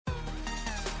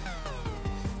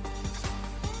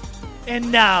And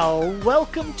now,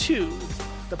 welcome to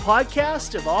the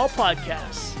podcast of all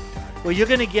podcasts, where you're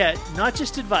going to get not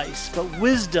just advice, but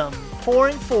wisdom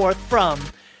pouring forth from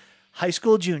high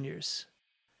school juniors.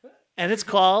 And it's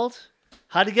called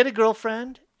How to Get a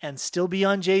Girlfriend and Still Be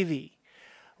on JV.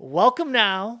 Welcome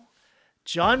now,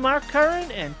 John Mark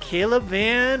Curran and Caleb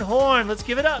Van Horn. Let's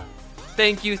give it up.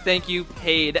 Thank you,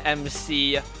 paid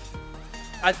MC.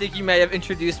 I think you may have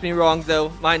introduced me wrong, though.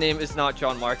 My name is not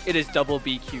John Mark. It is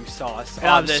Bx2Qsauce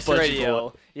on this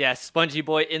radio. Boy. Yes, Spongey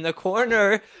Boy in the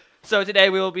corner. So today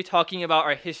we will be talking about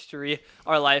our history,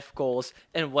 our life goals,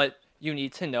 and what you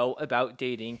need to know about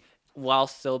dating while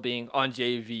still being on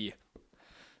JV.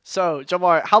 So, John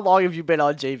Mark, how long have you been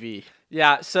on JV?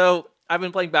 Yeah, so I've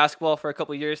been playing basketball for a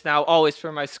couple years now, always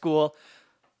for my school.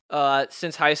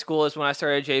 Since high school is when I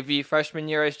started JV. Freshman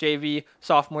year as JV,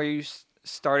 sophomore year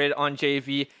started on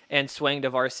JV and swang to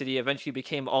varsity, eventually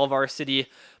became all varsity,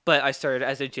 but I started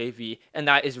as a JV, and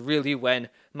that is really when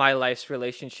my life's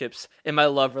relationships and my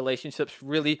love relationships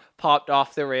really popped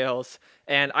off the rails,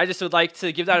 and I just would like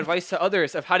to give that advice to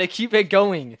others of how to keep it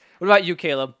going. What about you,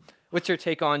 Caleb? What's your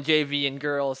take on JV and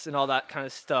girls and all that kind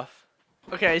of stuff?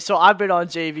 Okay, so I've been on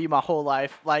JV my whole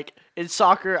life. Like, in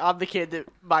soccer, I'm the kid that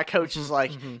my coach is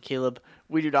like, Caleb,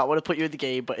 we do not want to put you in the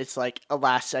game, but it's like a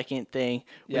last-second thing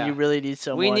when you really need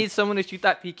someone. We need someone to shoot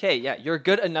that PK. Yeah, you're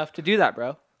good enough to do that,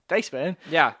 bro. Thanks, man.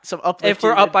 Yeah. Some uplifting. If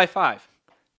we're up by 5.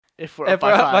 If we're up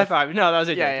by 5. No, that was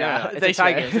a joke. Yeah. No. It's a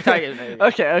tie game. It's a tie game.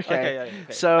 Okay.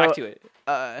 So, back to it.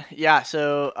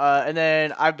 And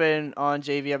then I've been on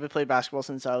JV. I've been playing basketball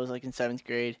since I was like in 7th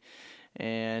grade.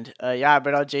 And, I've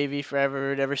been on JV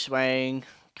forever, never swang,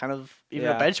 kind of even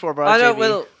a bench warmer on JV.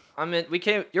 Well,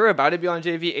 you were about to be on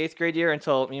JV 8th grade year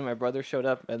until me and my brother showed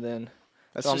up, and then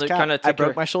that's just kind of I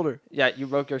broke my shoulder. Yeah, you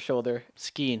broke your shoulder.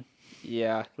 Skiing.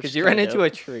 Yeah, because you ran into a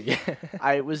tree.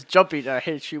 I was jumping and I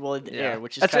hit a tree while in the air,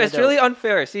 which is kind of It's really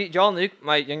unfair. See, John Luke,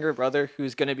 my younger brother,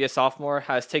 who's going to be a sophomore,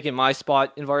 has taken my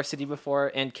spot in varsity before,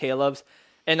 and Caleb's.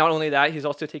 And not only that, he's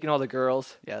also taking all the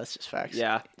girls. Yeah, that's just facts.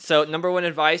 Yeah. So, number one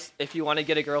advice, if you want to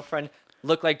get a girlfriend,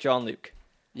 look like John Luke.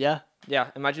 Yeah.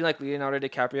 Yeah, imagine like Leonardo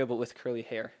DiCaprio, but with curly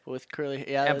hair.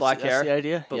 And black hair. That's the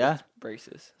idea. But with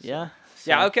braces. So. Yeah.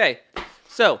 Yeah, okay.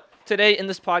 So, today in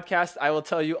this podcast, I will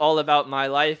tell you all about my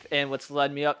life and what's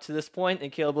led me up to this point,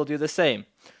 and Caleb will do the same.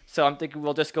 So, I'm thinking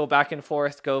we'll just go back and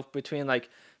forth, go between like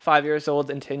 5 years old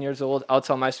and 10 years old. I'll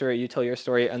tell my story, you tell your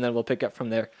story, and then we'll pick up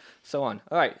from there. So on.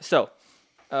 All right, so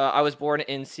I was born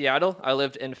in Seattle. I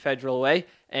lived in Federal Way,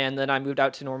 and then I moved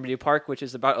out to Normandy Park, which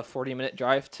is about a 40-minute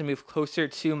drive to move closer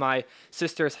to my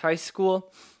sister's high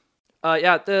school.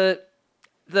 The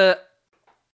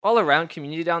all-around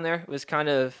community down there was kind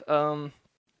of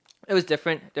it was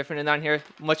different than down here.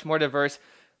 Much more diverse,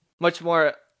 much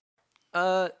more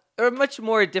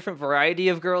different variety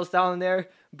of girls down there.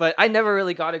 But I never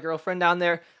really got a girlfriend down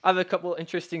there. I have a couple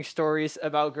interesting stories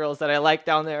about girls that I like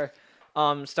down there.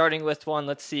 Starting with one,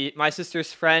 let's see, my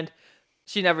sister's friend,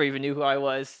 she never even knew who I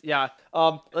was. Yeah.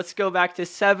 Let's go back to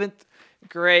 7th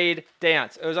grade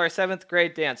dance. It was our 7th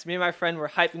grade dance. Me and my friend were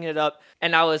hyping it up,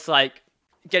 and I was like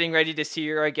getting ready to see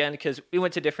her again because we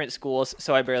went to different schools,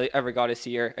 so I barely ever got to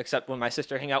see her except when my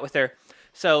sister hung out with her.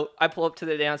 So I pull up to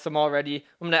the dance. I'm all ready.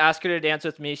 I'm going to ask her to dance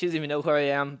with me. She doesn't even know who I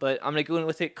am, but I'm going to go in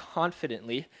with it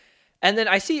confidently. And then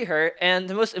I see her, and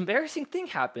the most embarrassing thing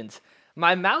happens.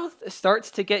 My mouth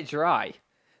starts to get dry,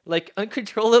 like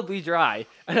uncontrollably dry.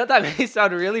 I know that may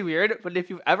sound really weird, but if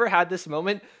you've ever had this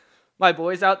moment, my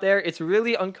boys out there, it's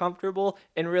really uncomfortable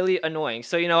and really annoying.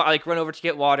 So, I like run over to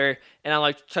get water, and I'm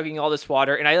like chugging all this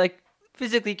water, and I like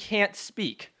physically can't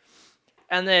speak.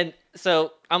 And then,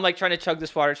 so I'm like trying to chug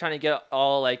this water, trying to get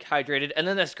all like hydrated. And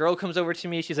then this girl comes over to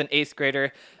me. She's an 8th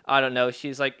grader. I don't know.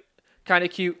 She's like kind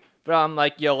of cute. But I'm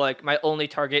like, like my only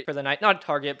target for the night, not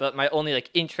target, but my only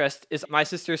like interest is my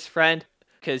sister's friend.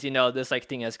 Because, this like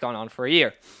thing has gone on for a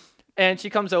year. And she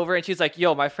comes over and she's like,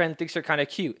 my friend thinks you're kind of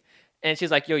cute. And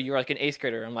she's like, you're like an 8th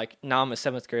grader. I'm like, no, I'm a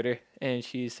 7th grader. And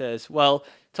she says, well,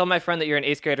 tell my friend that you're an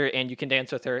 8th grader and you can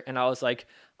dance with her. And I was like,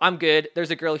 I'm good.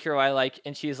 There's a girl here I like.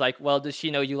 And she's like, well, does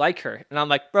she know you like her? And I'm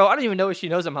like, bro, I don't even know if she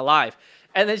knows I'm alive.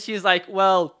 And then she's like,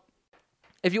 well,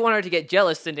 if you want her to get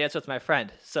jealous, then dance with my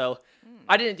friend. So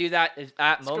I didn't do that at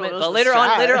that moment, but later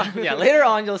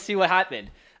on, you'll see what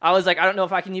happened. I was like, I don't know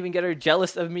if I can even get her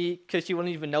jealous of me because she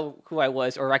wouldn't even know who I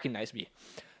was or recognize me.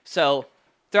 So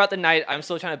throughout the night, I'm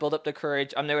still trying to build up the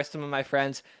courage. I'm there with some of my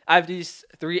friends. I have these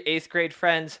 3 8th grade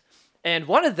friends, and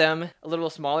one of them, a little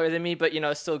smaller than me, but,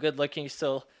 still good looking,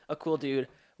 still a cool dude.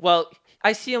 Well,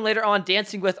 I see him later on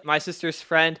dancing with my sister's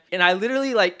friend, and I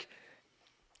literally,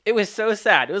 it was so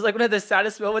sad. It was, one of the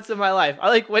saddest moments of my life.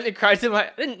 I, went and cried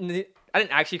to I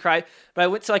didn't actually cry, but I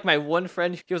went to like my one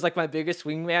friend. He was like my biggest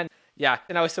wingman. Yeah,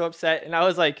 and I was so upset, and I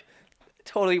was like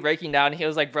totally breaking down. He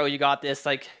was like, "Bro, you got this.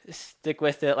 Like, stick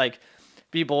with it. Like,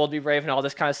 be bold, be brave, and all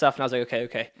this kind of stuff." And I was like,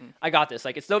 "Okay, I got this.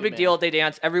 Like, it's no big deal. They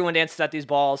dance. Everyone dances at these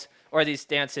balls or these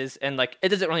dances, and like, it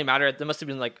doesn't really matter. There must have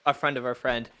been like a friend of our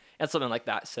friend and something like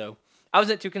that." So I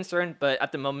wasn't too concerned, but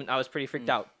at the moment, I was pretty freaked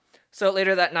out. So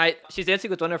later that night, she's dancing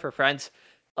with one of her friends.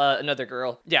 Another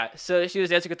girl. Yeah, so she was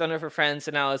dancing with one of her friends,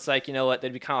 and I was like, you know what,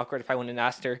 that'd be kind of awkward if I went and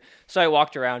asked her. So I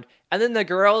walked around, and then the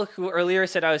girl who earlier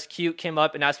said I was cute came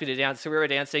up and asked me to dance, so we were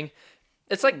dancing.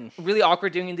 It's like really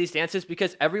awkward doing these dances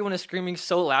because everyone is screaming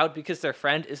so loud because their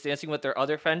friend is dancing with their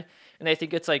other friend, and they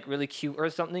think it's like really cute or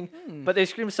something, but they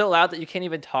scream so loud that you can't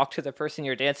even talk to the person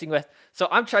you're dancing with. So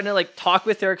I'm trying to like talk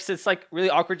with her because it's like really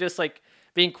awkward just like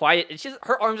being quiet, and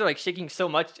her arms are like shaking so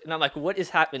much, and I'm like, what is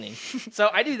happening? So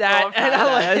I do that, and I'm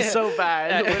like, that's so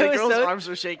bad. When the girl's arms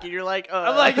are shaking, you're like,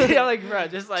 I'm like, bro,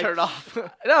 just like turn off.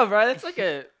 No, bro, it's like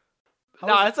it's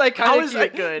like kind of how is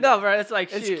that good? No, bro, it's like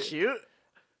it's cute.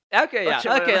 Okay, yeah,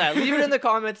 okay. Leave it in the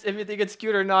comments if you think it's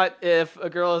cute or not. If a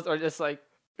girl is or just like.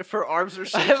 If her arms are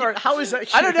shaking, how is that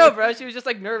cute? I don't know, bro. She was just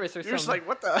like nervous or something. You're just like,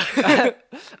 what the?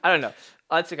 I don't know.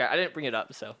 It's okay. I didn't bring it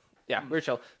up, so. Yeah, we were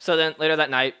chill. So then later that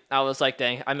night, I was like,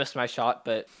 dang, I missed my shot.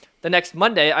 But the next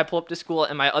Monday, I pull up to school,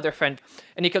 and my other friend,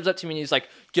 and he comes up to me, and he's like,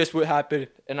 guess what happened?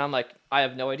 And I'm like, I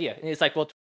have no idea. And he's like, well,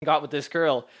 got with this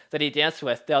girl that he danced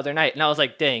with the other night. And I was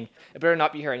like, dang, it better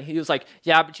not be her. And he was like,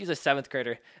 yeah, but she's a 7th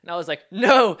grader. And I was like,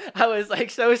 no. I was like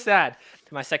so sad.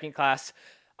 To my second class,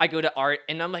 I go to art,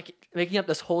 and I'm like making up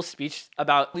this whole speech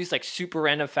about these like super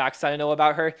random facts that I know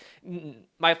about her.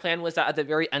 My plan was that at the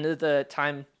very end of the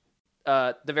time,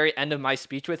 the very end of my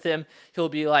speech with him, he'll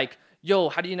be like, yo,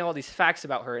 how do you know all these facts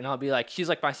about her? And I'll be like, she's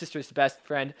like my sister's best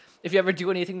friend. If you ever do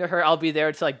anything to her, I'll be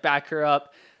there to like back her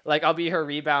up. Like, I'll be her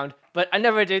rebound. But I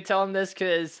never did tell him this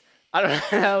because I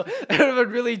don't know, it would have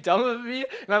been really dumb of me.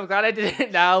 And I'm glad I did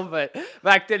it now, but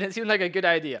back then it seemed like a good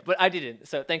idea. But I didn't,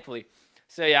 so thankfully.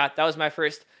 So yeah, that was my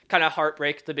first kind of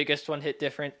heartbreak. The biggest one hit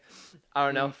different. I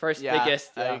don't know, biggest.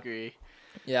 Yeah, I agree.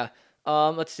 Yeah.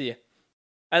 Let's see.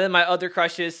 And then my other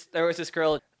crushes, there was this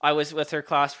girl, I was with her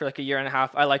class for like a year and a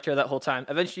half. I liked her that whole time.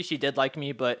 Eventually she did like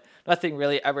me, but nothing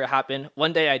really ever happened.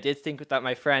 One day I did think that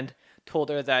my friend told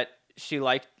her that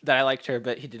I liked her,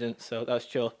 but he didn't, so that was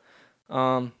chill.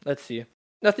 Let's see.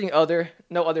 No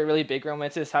other really big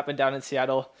romances happened down in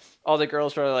Seattle. All the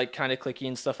girls were like kind of cliquey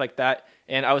and stuff like that,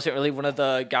 and I wasn't really one of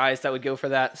the guys that would go for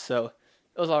that, so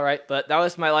it was all right. But that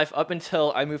was my life up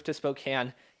until I moved to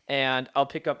Spokane. And I'll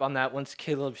pick up on that once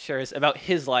Caleb shares about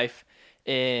his life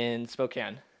in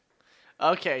Spokane.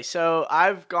 Okay, so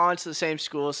I've gone to the same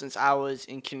school since I was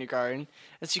in kindergarten.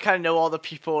 And so you kind of know all the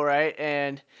people, right?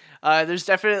 And there's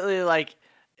definitely like,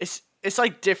 it's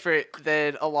like different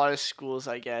than a lot of schools,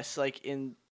 I guess. Like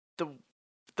in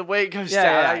the way it goes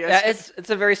down, I guess. Yeah, it's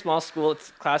a very small school.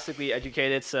 It's classically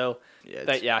educated, so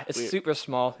it's weird. Super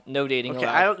small. No dating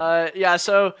allowed.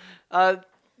 So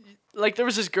like there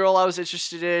was this girl I was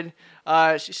interested in.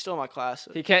 She's still in my class.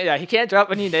 So. He can't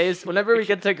drop any names. Whenever we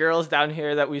get to girls down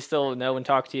here that we still know and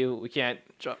talk to, we can't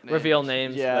reveal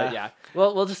names. Yeah. But yeah.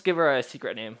 We'll just give her a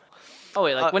secret name. Oh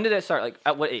wait, like when did it start? Like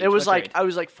at what age? It was what like grade? I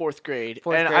was like 4th grade.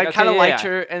 Fourth and grade? I kind of liked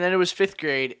her, and then it was 5th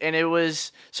grade, and it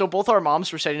was so both our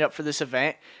moms were setting up for this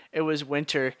event. It was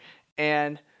winter,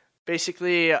 and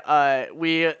basically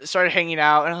we started hanging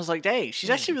out, and I was like, dang, she's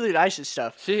actually really nice and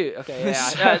stuff. Shoot, okay,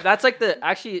 yeah. That's like they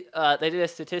did a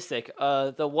statistic.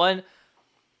 The one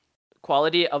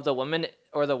quality of the woman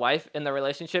or the wife in the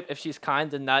relationship, if she's kind,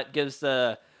 then that gives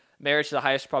the marriage the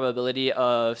highest probability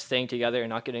of staying together and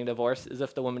not getting divorced, is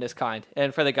if the woman is kind.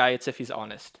 And for the guy, it's if he's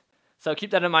honest. So keep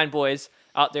that in mind, boys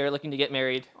out there looking to get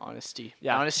married. Honesty.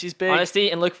 Yeah. Honesty's big. Honesty,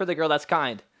 and look for the girl that's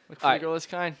kind. Look for the girl that's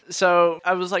kind. So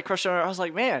I was like crushing on her. I was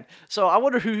like, man. So I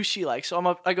wonder who she likes.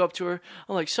 So I go up to her.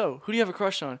 I'm like, so who do you have a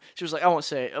crush on? She was like, I won't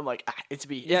say it. I'm like, it's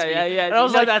me. Yeah. And I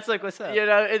was like, that's like, what's up? You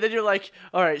know. And then you're like,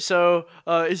 all right. So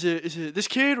is it this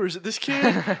kid or is it this kid?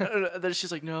 And then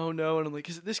she's like, no. And I'm like,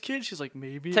 is it this kid? She's like,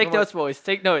 maybe. Take notes, boys.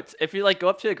 Take notes. If you like go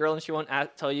up to a girl and she won't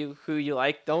tell you who you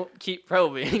like, don't keep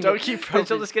probing. Don't keep probing.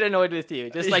 She'll just get annoyed with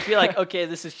you. Just like be like, okay,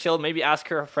 this is chill. Maybe ask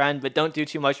her a friend, but don't do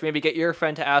too much. Maybe get your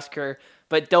friend to ask her.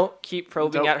 But don't keep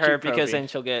probing at her because then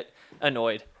she'll get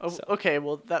annoyed. Oh, so. Okay,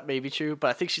 well, that may be true, but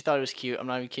I think she thought it was cute. I'm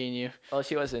not even kidding you. Well,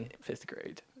 she was in 5th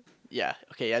grade. Yeah,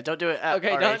 okay, yeah, don't do it at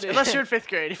okay, don't do it. Unless you're in 5th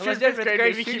grade. If you're in 5th grade,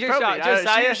 maybe shoot keep your shot. probing.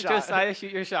 Josiah,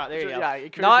 shoot your shot. There you go. Yeah,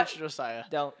 encourage Josiah.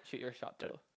 Don't shoot your shot,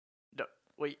 though.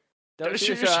 Don't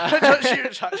shoot your shot. Don't shoot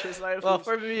your shot, Josiah. Well,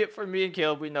 for me and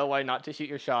Caleb, we know why not to shoot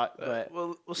your shot, but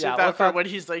we'll save that for when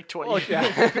he's like 20. Oh,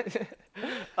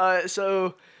 yeah.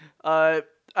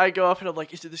 I go up and I'm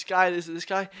like, is it this guy? Is it this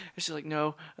guy? And she's like,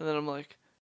 no. And then I'm like,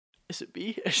 is it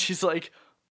B? And she's like,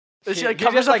 and she like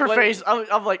covers up her face.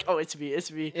 I'm like, oh, it's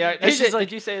me. Yeah. And she's like,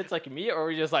 did you say it's like me, or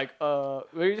were you just like, were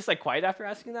you just like quiet after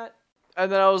asking that?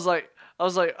 And then I was like,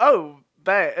 oh,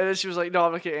 bet. And then she was like, no,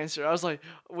 I'm not gonna answer. I was like,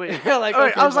 wait. Like, okay,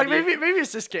 okay, I was like, maybe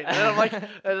it's this kid. And then I'm like,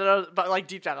 but like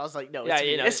deep down, I was like, no, it's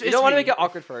me. It's you don't want to me. make it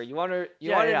awkward for her. You want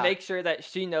to make sure that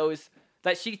she knows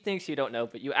that she thinks you don't know,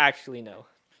 but you actually know.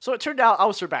 So it turned out I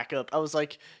was her backup. I was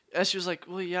like, and she was like,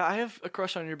 well, yeah, I have a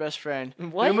crush on your best friend.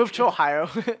 What? We moved to Ohio,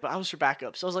 but I was her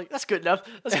backup. So I was like, that's good enough.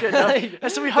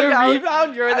 And so we hung out.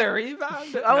 Rebound? You're the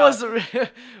rebound? I was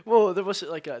well, there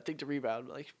wasn't like a thing to rebound.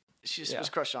 Like, she just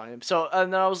was crushed on him. So,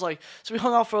 and then I was like, so we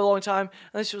hung out for a long time.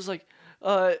 And then she was like,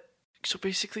 so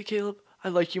basically, Caleb, I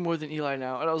like you more than Eli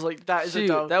now. And I was like, that is a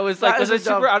dumb. That was like, was it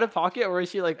super out of pocket, or was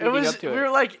she like leading up to it? We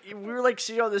were like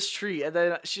sitting on this tree, and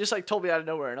then she just like told me out of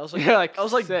nowhere, and I was like, I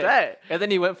was like, sick. Bet. And then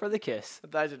he went for the kiss.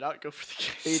 I did not go for the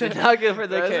kiss. He did not go for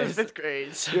the kiss. That was in 5th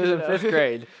grade. So, he was in 5th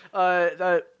grade.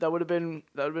 That would have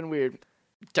been weird.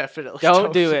 Definitely.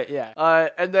 Don't do it. Yeah.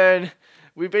 And then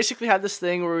we basically had this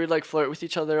thing where we'd like flirt with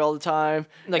each other all the time.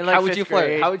 Like, how would you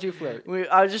flirt? How would you flirt?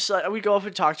 We'd go up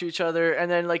and talk to each other, and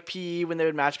then like PE, when they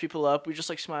would match people up, we just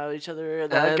like smile at each other,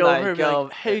 and then I'd go over and be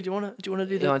like, hey, do you wanna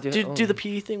do the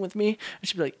PE thing with me? And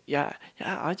she'd be like, yeah,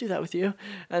 I'll do that with you.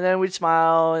 And then we'd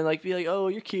smile and like be like, oh,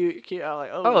 you're cute. I'm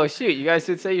like, oh shoot, you guys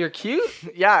would say you're cute?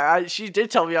 Yeah, she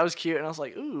did tell me I was cute, and I was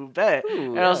like, ooh, bet.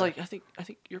 Ooh, and I was like, I think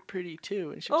you're pretty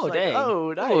too. And she was like, dang.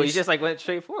 oh, nice. Oh, you just like went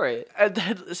straight for it. And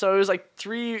then so it was like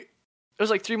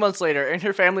 3 months later, and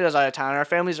her family was out of town, and our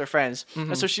families are friends.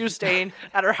 And so she was staying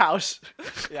at her house.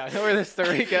 Yeah, I know where this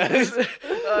story goes.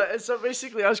 And so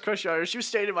basically, I was crushing on her. She was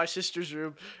staying in my sister's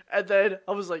room, and then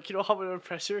I was like, you know how I'm gonna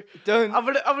impress her? I'm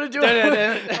gonna do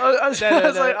it. I was like,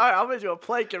 all right, I'm gonna do a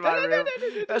plank in my room.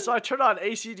 And so I turned on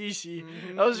AC/DC.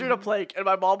 I was doing a plank, and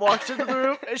my mom walked into the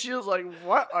room, and she was like,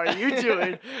 "What are you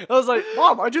doing?" I was like,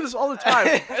 "Mom, I do this all the time."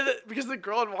 And then, because the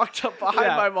girl had walked up behind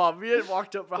my mom, me had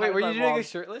walked up behind. Wait, were my you mom. doing it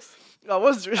shirtless? I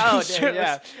was really shirtless.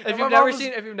 Yeah. If you've never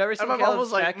seen Caleb's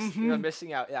sex, you're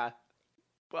missing out. Yeah.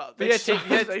 Well, thanks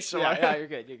so much. Yeah, you're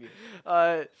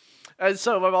good. And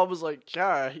so my mom was like,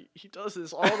 "Yeah, he does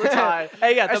this all the time."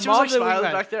 Hey, yeah, and she was like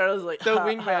smiling back there. I was like, the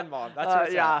wingman mom.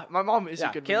 That's yeah. My mom is a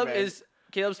good wingman.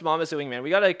 Caleb's mom is a wingman. We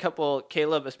got a couple.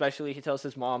 Caleb, especially, he tells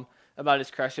his mom about his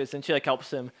crushes, and she like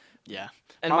helps him. Yeah.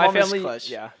 And my family,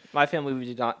 my family, we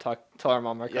did not tell our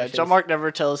mom our crushes. Yeah, John Mark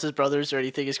never tells his brothers or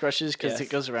anything his crushes because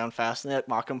it goes around fast, and they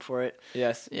mock him for it.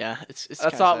 Yes. Yeah, it's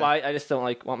that's not why. I just don't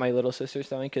want my little sisters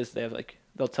telling, because they have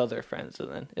they'll tell their friends,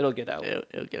 and then it'll get out.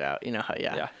 It'll get out. You know how?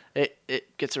 Yeah.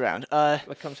 It gets around.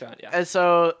 What comes around?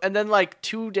 Yeah. And then like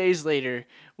 2 days later,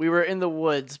 we were in the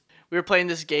woods. We were playing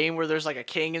this game where there's like a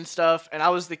king and stuff, and I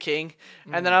was the king.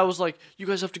 And then I was like, "You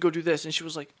guys have to go do this," and she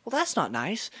was like, "Well, that's not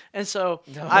nice." And so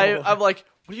I'm like,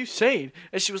 "What are you saying?"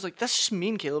 And she was like, "That's just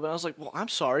mean, Caleb." And I was like, "Well, I'm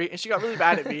sorry." And she got really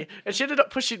mad at me, and she ended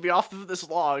up pushing me off of this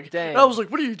log. Dang. And I was like,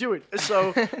 "What are you doing?" And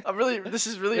so this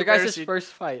is really your embarrassing. guys'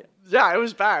 first fight. Yeah, it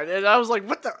was bad, and I was like,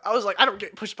 "What the?" I was like, "I don't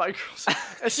get pushed by girls."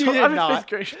 And so I'm in 5th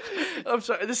grade. I'm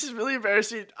sorry, this is really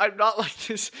embarrassing. I'm not like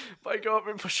this. But I go up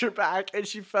and push her back, and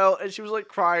she fell, and she was like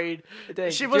crying.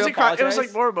 Dang. She wasn't crying. It was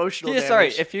like more emotional. He is sorry.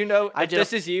 If you know, if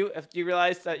this is you, if you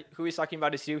realize that who he's talking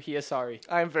about is you, he is sorry.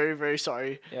 I am very, very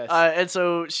sorry. Yes. And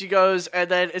so she goes, and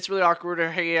then it's really awkward.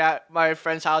 We're hanging at my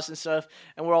friend's house and stuff,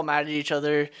 and we're all mad at each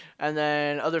other. And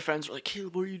then other friends are like,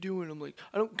 "Caleb, what are you doing?" I'm like,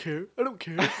 "I don't care.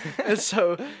 And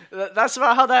so that's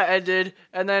about how that ended.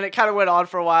 And then it kind of went on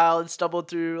for a while and stumbled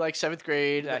through like 7th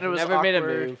grade. Yeah, and it was never awkward. made a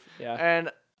move. Yeah.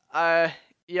 And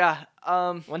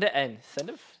when did it end? End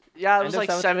of? Yeah, it was like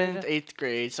 7th, 8th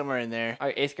grade, somewhere in there. All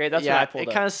right, 8th grade. That's when I pulled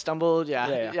up. It kind of stumbled.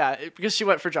 Yeah. Because she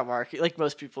went for John Mark, like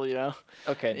most people, you know.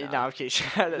 Okay. No, okay. She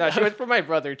went for my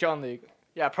brother, John Luke.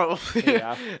 Yeah, probably.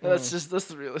 Yeah. That's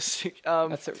the realistic.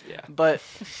 Yeah. But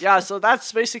yeah, so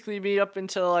that's basically me up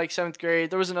until like 7th grade.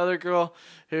 There was another girl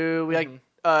who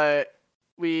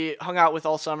we hung out with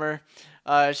all summer.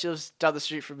 She lives down the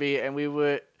street from me, and we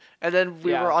were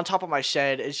on top of my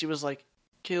shed, and she was like,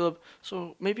 "Caleb,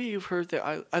 so maybe you've heard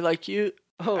that I like you."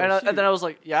 Oh, and then I was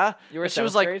like, "Yeah." You were. And she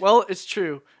was like, grade? "Well, it's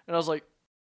true." And I was like,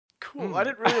 "Cool." I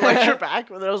didn't really like her back,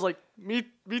 but then I was like, me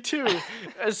too.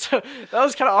 And so that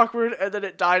was kind of awkward, and then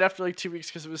it died after like 2 weeks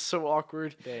because it was so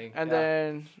awkward. Dang. And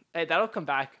then that'll come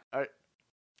back. I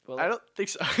don't think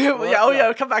so.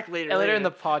 It'll come back later. Later in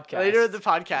the podcast. Later in the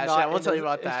podcast. We'll tell you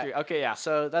about that. Okay, yeah.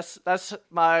 So that's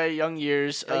my young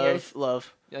years of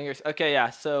love. Young years. Okay, yeah.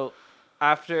 So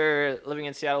after living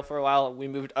in Seattle for a while, we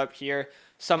moved up here,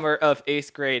 summer of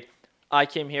 8th grade. I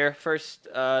came here. First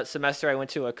semester, I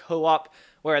went to a co-op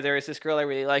where there was this girl I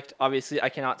really liked. Obviously, I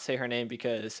cannot say her name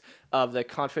because of the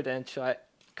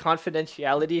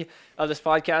confidentiality of this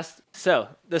podcast. So,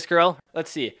 this girl, let's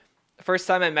see. The first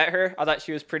time I met her, I thought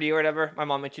she was pretty or whatever. My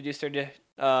mom introduced me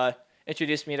to her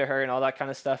and all that kind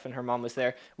of stuff, and her mom was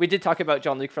there. We did talk about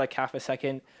Jean-Luc for like half a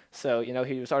second, so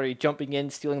he was already jumping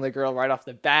in, stealing the girl right off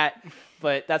the bat,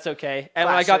 but that's okay. And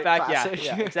when I got back, yeah,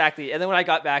 exactly. And then when I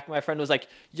got back, my friend was like,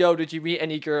 "Yo, did you meet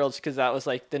any girls?" Because that was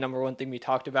like the number one thing we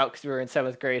talked about because we were in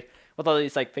 7th grade with all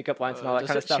these like pickup lines and all that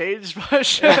kind of stuff. Changed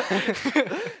much?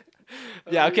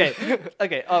 Yeah.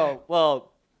 Okay. Oh well.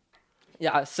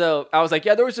 Yeah, so I was like,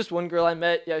 yeah, there was just one girl I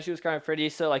met. Yeah, she was kind of pretty.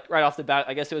 So, like, right off the bat,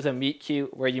 I guess it was a meet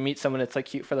cute where you meet someone that's, like,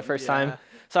 cute for the first time.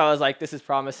 So I was like, this is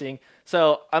promising.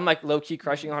 So I'm, like, low-key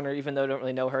crushing on her even though I don't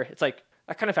really know her. It's like,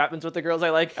 that kind of happens with the girls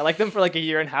I like. I like them for, like, a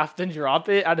year and a half, then drop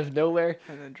it out of nowhere.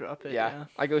 And then drop it, yeah.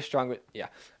 I go strong with, yeah.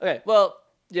 Okay, well,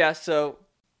 yeah, so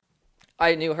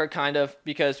I knew her kind of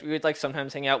because we would, like,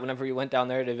 sometimes hang out whenever we went down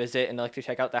there to visit and, like, to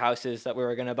check out the houses that we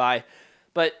were going to buy.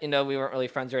 But, we weren't really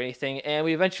friends or anything. And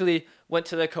we eventually went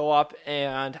to the co-op,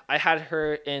 and I had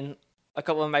her in a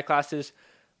couple of my classes.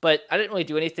 But I didn't really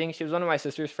do anything. She was one of my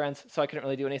sister's friends, so I couldn't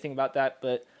really do anything about that.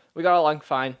 But we got along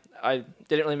fine. I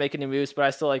didn't really make any moves, but I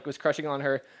still, was crushing on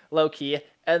her low-key.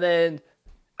 And then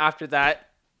after that,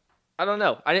 I don't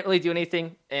know. I didn't really do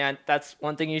anything. And that's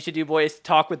one thing you should do, boys.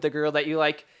 Talk with the girl that you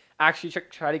like. Actually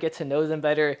try to get to know them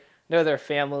better, know their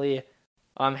family,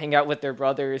 hang out with their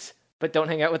brothers. But don't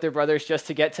hang out with their brothers just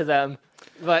to get to them.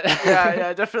 But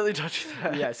yeah, definitely don't do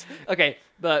that. Yes. Okay,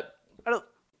 but I don't.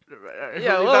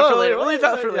 Yeah, we'll leave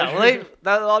that for later. Yeah,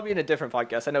 that'll all be in a different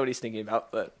podcast. I know what he's thinking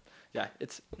about, but yeah,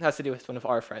 it has to do with one of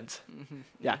our friends. Mm-hmm.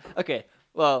 Yeah. Okay.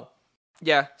 Well,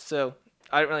 yeah. So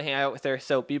I didn't really hang out with her.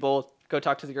 So be bold. Go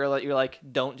talk to the girl that you like.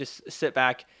 Don't just sit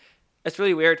back. It's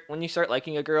really weird. When you start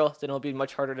liking a girl, then it'll be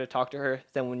much harder to talk to her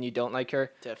than when you don't like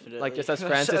her. Definitely. Like, just as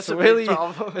friends, that's it's really,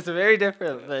 problem. It's very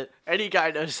different, but... Any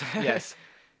guy knows that. Yes.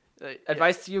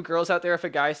 Advice to you girls out there, if a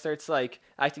guy starts,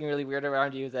 acting really weird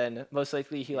around you, then most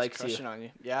likely he likes you. He's crushing on you.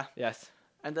 Yeah. Yes.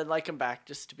 And then like him back,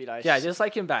 just to be nice. Yeah, just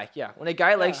like him back, yeah. When a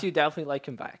guy likes you, definitely like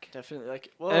him back. Definitely like...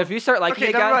 Well, and if you start liking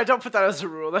a guy... never mind, don't put that as a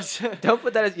rule. Don't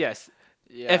put that as... Yes.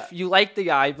 Yeah. If you like the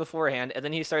guy beforehand, and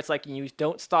then he starts liking you,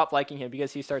 don't stop liking him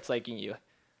because he starts liking you.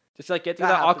 Just get through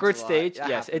that awkward stage.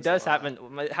 Yes, it does happen.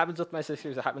 It happens with my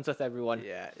sisters. It happens with everyone.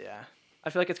 Yeah.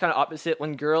 I feel like it's kind of opposite.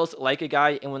 When girls like a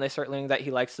guy and when they start learning that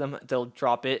he likes them, they'll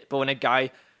drop it. But when a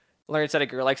guy learns that a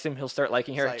girl likes him, he'll start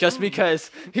liking her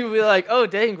because he'll be like, "Oh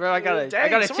dang, bro, I got a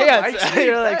chance."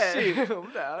 You're like, "Shoot."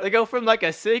 They go from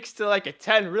a 6 to a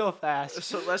 10 real fast.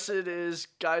 So lesson is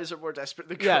guys are more desperate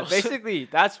than girls. Yeah, basically,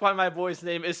 that's why my boy's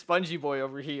name is Spongey Boy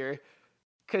over here.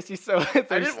 Because he's so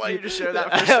thirsty. I didn't want you to share that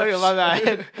first. My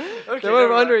bad. Okay, they were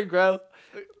wondering, bro.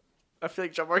 I feel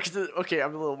like John Marcus is... Okay,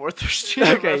 I'm a little more thirsty.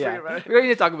 Okay, yeah. We're going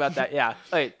to talk about that, yeah.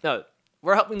 Okay, no.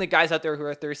 We're helping the guys out there who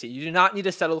are thirsty. You do not need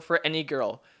to settle for any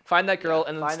girl. Find that girl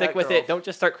and then stick with it. Don't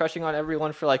just start crushing on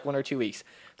everyone for 1 or 2 weeks.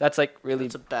 That's really...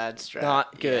 That's a bad strat.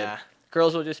 Not good. Yeah.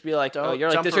 Girls will just be like, "Oh,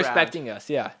 you're disrespecting us."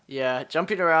 Yeah. Yeah,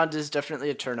 jumping around is definitely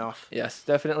a turnoff. Yes,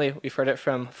 definitely. We've heard it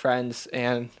from friends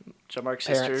and John Mark's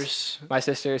sisters. My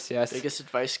sisters, yes. Biggest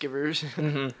advice givers.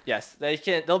 Mm-hmm. Yes,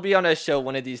 they'll be on a show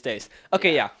one of these days.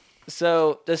 Okay, yeah.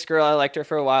 So this girl, I liked her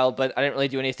for a while, but I didn't really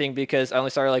do anything because I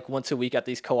only saw her once a week at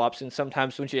these co-ops and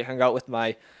sometimes when she hung out with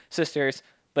my sisters,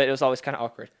 but it was always kind of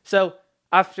awkward. So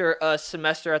after a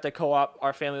semester at the co-op,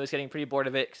 our family was getting pretty bored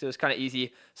of it because it was kind of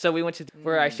easy. So we went to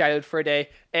where I shadowed for a day.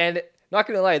 And not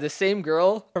going to lie, the same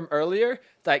girl from earlier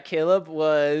that Caleb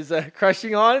was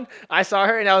crushing on, I saw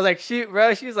her and I was like, shoot,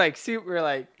 bro. She was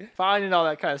super fine and all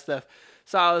that kind of stuff.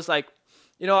 So I was like,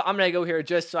 you know what? I'm going to go here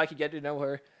just so I could get to know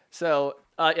her. So,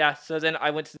 so then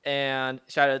I went and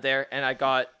shadowed there and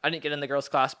I didn't get in the girls'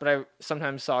 class, but I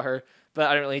sometimes saw her. But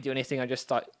I didn't really do anything. I just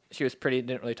thought she was pretty.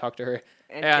 Didn't really talk to her.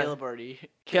 And Caleb already.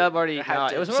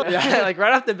 It was more,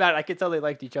 right off the bat. I could tell they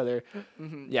liked each other.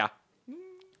 Mm-hmm. Yeah.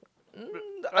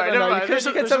 I don't know.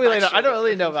 You can tell me later. I don't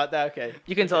really know about that. Okay.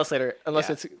 You can tell us later, unless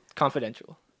it's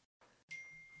confidential.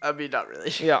 I mean, not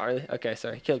really. Yeah, not really. Okay,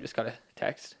 sorry. Caleb just got a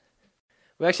text.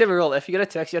 We actually have a rule. If you get a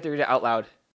text, you have to read it out loud.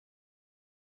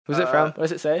 Who's it from? What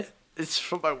does it say? It's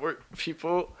from my work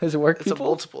people. Is it work people? It's a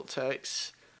multiple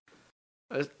text.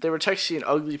 They were texting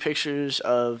ugly pictures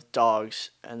of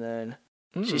dogs, and then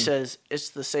she says, "It's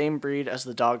the same breed as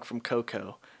the dog from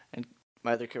Coco." And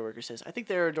my other coworker says, "I think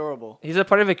they're adorable." He's a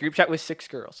part of a group chat with 6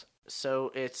 girls.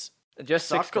 So it's just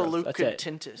 6 girls. That's it.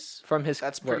 Tintus. From his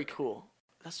That's work. pretty cool.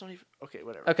 That's not even okay.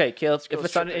 Whatever. Okay, Caleb. If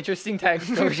it's not an interesting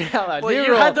text, go read it out loud. Well, New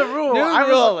you rule. had the rule.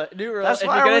 New rule. That's If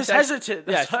why you're I gonna was text- hesitant.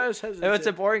 Yes. That's why I was hesitant. If it's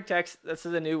a boring text, that's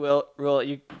the new rule.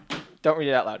 You don't read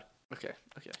it out loud.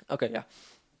 Okay. Yeah.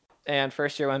 And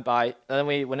first year went by, and then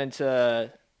we went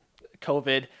into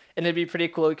COVID, and it'd be pretty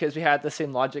cool because we had the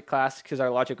same logic class because our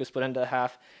logic was split into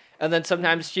half. And then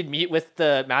sometimes she'd meet with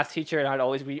the math teacher, and I'd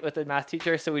always meet with the math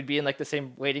teacher, so we'd be in like the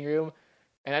same waiting room.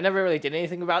 And I never really did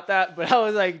anything about that, but I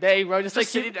was like, dang, bro, just like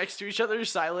sitting next to each other,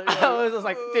 silent. I was just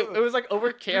like, dude, it was like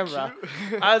over camera.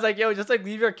 I was like, yo, just like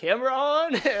leave your camera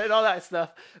on and all that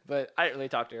stuff. But I didn't really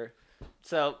talk to her.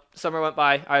 So summer went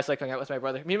by. I was like hung out with my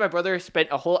brother. Me and my brother spent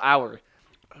a whole hour.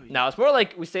 Now it's more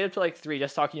like we stayed up to like 3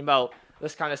 just talking about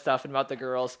this kind of stuff and about the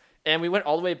girls. And we went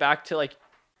all the way back to like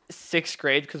 6th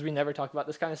grade because we never talked about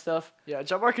this kind of stuff. Yeah,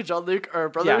 John Mark and John Luke are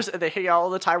brothers, and they hang out all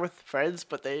the time with friends,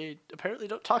 but they apparently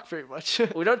don't talk very much.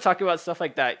 We don't talk about stuff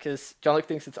like that because John Luke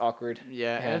thinks it's awkward.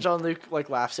 Yeah, and John Luke like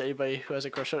laughs at anybody who has a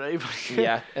crush on anybody.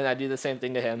 Yeah, and I do the same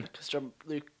thing to him. Because John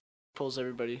Luke pulls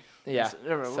everybody. Yeah.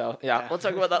 So yeah, we'll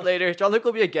talk about that later. John Luke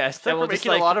will be a guest. And we'll just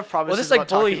making a lot of promises. We'll just like about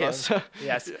bully him. us.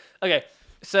 Yes. Yeah. Okay.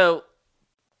 So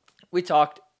we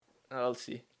talked. Let's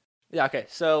see. Yeah. Okay.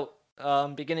 So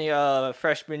beginning of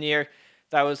freshman year,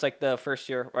 that was like the first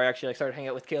year where I actually like started hanging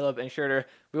out with Caleb and Schroeder.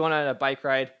 We went on a bike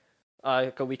ride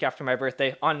like a week after my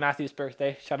birthday, on Matthew's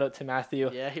birthday. Shout out to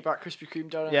Matthew. Yeah, he bought Krispy Kreme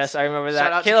donuts. Yes, I remember that.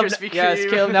 Shout out Caleb, to Krispy Kreme. Yes,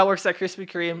 Caleb now works at Krispy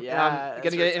Kreme. Yeah, I'm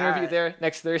gonna get an interview there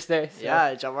next Thursday. So.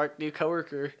 Yeah, John Mark, new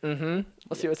coworker. We'll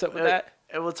see what's up with that.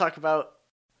 And we'll talk about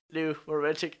new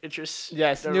romantic interests.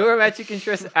 Yes, new romantic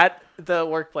interests at the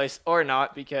workplace or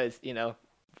not, because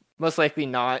most likely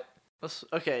not.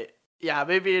 Okay. Yeah,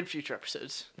 maybe in future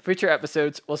episodes. Future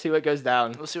episodes, we'll see what goes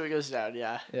down.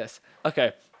 Yeah. Yes.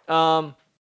 Okay.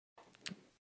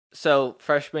 So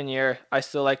freshman year, I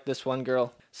still liked this one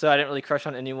girl. So I didn't really crush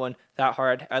on anyone that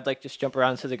hard. I'd like just jump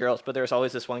around to the girls, but there was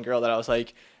always this one girl that I was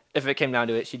like, if it came down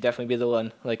to it, she'd definitely be the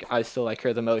one. Like, I still like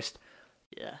her the most.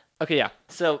 Yeah. Okay, yeah.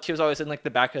 So she was always in like the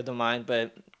back of the mind,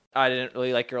 but I didn't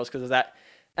really like girls because of that.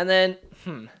 And then,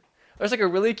 there's like a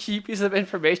really key piece of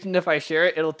information. If I share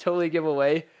it, it'll totally give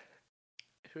away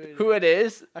who it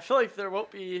is. I feel like there won't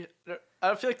be.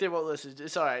 I feel like they won't listen.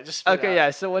 It's all right. Just okay. Yeah.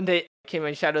 So one day I came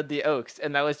and shadowed the Oaks,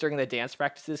 and that was during the dance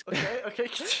practices.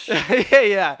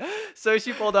 Okay. Yeah. So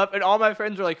she pulled up, and all my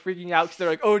friends were like freaking out because they're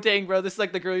like, "Oh dang, bro, this is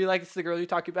like the girl you like. This is the girl you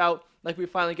talk about. Like we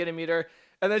finally get to meet her."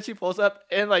 And then she pulls up,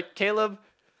 and like Caleb,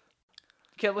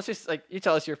 let's just like you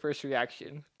tell us your first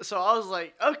reaction. So I was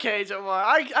like, okay,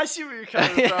 Jamar, I see where you're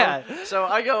coming from. So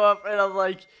I go up and I'm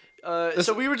like,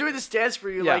 so we were doing this dance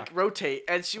where you like rotate,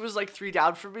 and she was like 3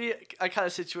 down from me. I kind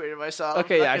of situated myself.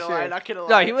 Okay, yeah, sure. Not gonna lie.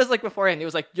 No, he was like beforehand. He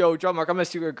was like, "Yo, John Mark, I'm gonna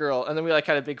sue your girl," and then we like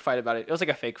had a big fight about it. It was like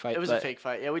a fake fight. It was a fake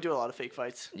fight. Yeah, we do a lot of fake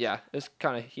fights. Yeah, it was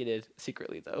kind of heated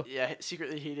secretly though. Yeah,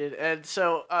 secretly heated. And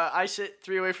so I sit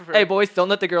 3 away from her. Hey boys, don't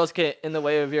let the girls get in the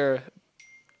way of your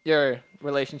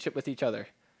relationship with each other.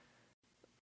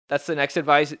 That's the next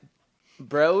advice,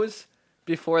 bros,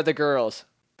 before the girls.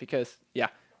 Because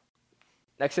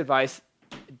next advice.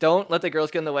 Don't let the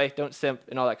girls get in the way. Don't simp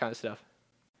and all that kind of stuff.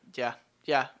 Yeah.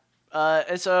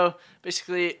 And so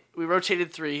basically we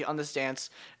rotated 3 on this dance.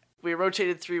 We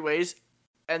rotated 3 ways,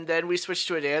 and then we switched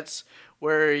to a dance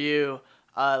where you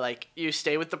you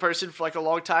stay with the person for like a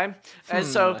long time. And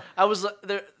so I was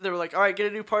they were like, all right,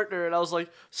 get a new partner. And I was like,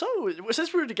 so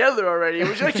since we were together already,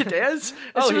 would you like to dance?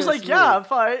 And she was like, yeah, I'm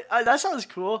fine. That sounds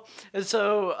cool. And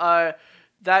so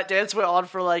that dance went on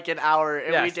for like an hour,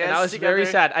 and we danced and I was together. very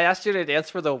sad. I asked her to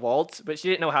dance for the waltz, but she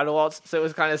didn't know how to waltz, so it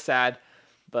was kind of sad.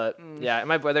 But and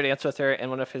my brother danced with her, and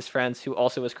one of his friends who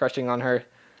also was crushing on her.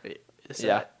 Wait, is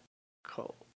that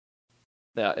Cole?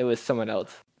 Yeah, it was someone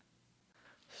else.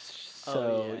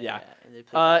 So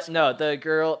no,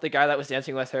 the guy that was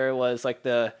dancing with her was like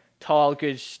the tall,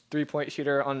 good 3-point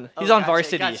shooter on. He's on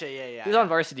varsity. Gotcha, yeah. He's on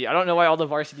varsity. I don't know why all the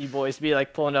varsity boys be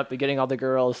like pulling up and getting all the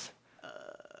girls.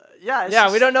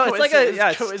 Yeah, we don't know. It's like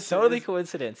it's totally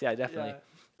coincidence. Yeah, definitely.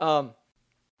 Yeah.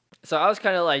 So I was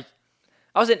kind of like,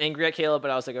 I wasn't angry at Caleb,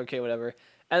 but I was like, okay, whatever.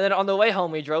 And then on the way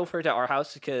home, we drove her to our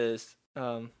house because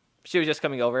she was just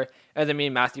coming over, and then me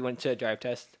and Matthew went to a drive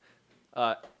test,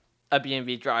 a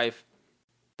B&B drive.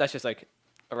 That's just like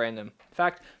a random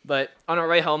fact. But on our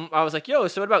way home, I was like, yo,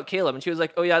 so what about Caleb? And she was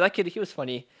like, oh yeah, that kid, he was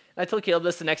funny. And I told Caleb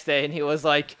this the next day, and he was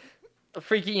like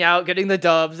freaking out, getting the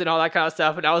dubs and all that kind of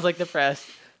stuff, and I was like depressed.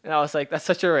 And I was like, that's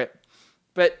such a rip.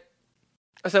 But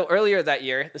so earlier that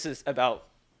year, this is about,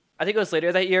 I think it was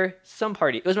later that year, some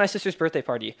party. It was my sister's birthday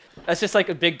party. That's just like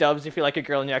a big dubs if you like a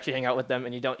girl and you actually hang out with them,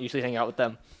 and you don't usually hang out with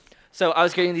them. So I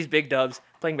was getting these big dubs,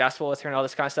 playing basketball with her and all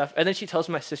this kind of stuff. And then she tells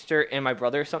my sister and my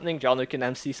brother something, John Luke and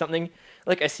MC something,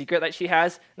 like a secret that she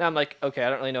has. And I'm like, okay, I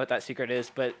don't really know what that secret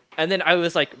is. And then I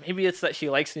was like, maybe it's that she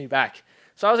likes me back.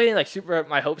 So I was getting like super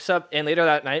my hopes up. And later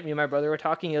that night, me and my brother were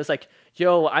talking. It was like,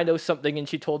 yo, I know something. And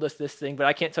she told us this thing, but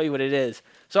I can't tell you what it is.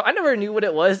 So I never knew what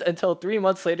it was until 3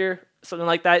 months later, something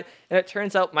like that. And it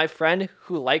turns out my friend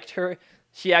who liked her,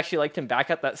 she actually liked him back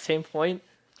at that same point.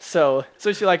 So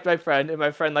she liked my friend, and my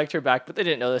friend liked her back, but they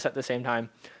didn't know this at the same time.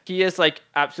 He is like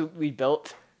absolutely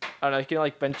built. I don't know, he can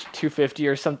like bench 250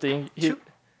 or something.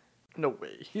 No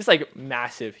way. He's like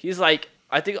massive. He's like,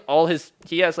 I think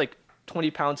he has like 20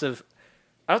 pounds of,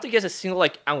 I don't think he has a single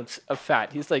like ounce of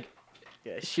fat. He's like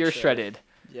sheer shredded.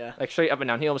 Yeah. Like straight up and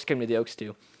down. He almost came to the Oaks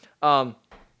too.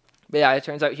 But yeah, it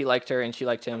turns out he liked her and she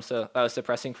liked him, so that was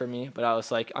depressing for me. But I was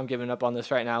like, I'm giving up on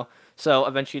this right now. So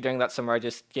eventually during that summer, I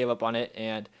just gave up on it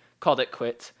and called it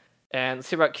quits. And let's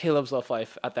see about Caleb's love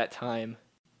life at that time.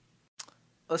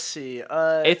 Let's see.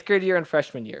 8th grade year and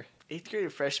freshman year. 8th grade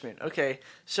and freshman. Okay.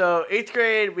 So 8th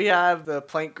grade, we have the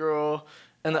plank girl.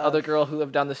 And the other girl who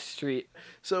lived down the street.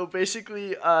 So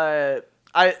basically, that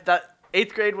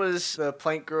 8th grade was the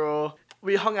plank girl.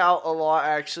 We hung out a lot,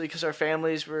 actually, because our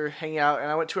families were hanging out,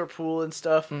 and I went to her pool and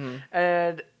stuff. Mm-hmm.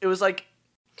 And it was like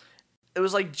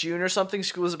June or something.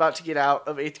 School was about to get out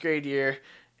of 8th grade year,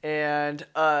 and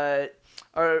I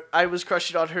was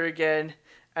crushing on her again.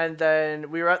 And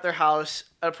then we were at their house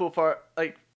at a pool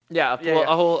party. A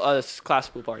whole class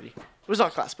pool party. It was not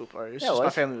a class pool party. It was just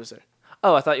my family was there.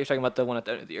 Oh, I thought you were talking about the one at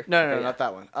the end of the year. No, not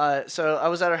that one. So I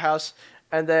was at her house,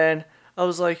 and then I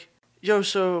was like, yo,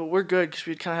 so we're good, because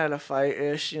we'd kind of had a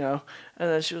fight-ish, And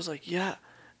then she was like, yeah.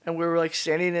 And we were, like,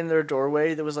 standing in their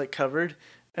doorway that was, like, covered.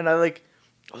 And I was like,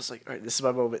 all right, this is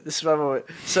my moment.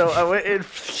 So I went in.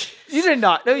 You did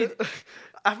not. No,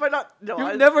 have I not? No,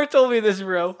 You've never told me this,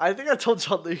 bro. I think I told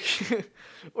John Luke.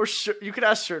 Or you could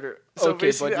ask Schroeder. So okay,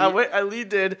 basically, I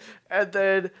leaned in, and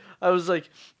then I was like,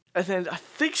 and then I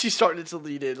think she started to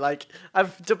lean in. Like,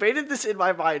 I've debated this in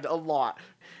my mind a lot.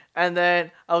 And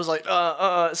then I was like,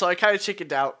 so I kind of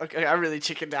chickened out. Okay, I really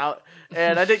chickened out.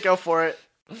 And I didn't go for it.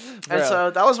 And so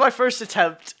that was my first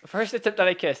attempt. First attempt at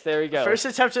a kiss. There we go. First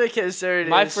attempt at a kiss. There it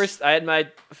is. I had my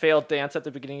failed dance at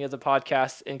the beginning of the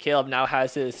podcast, and Caleb now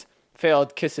has his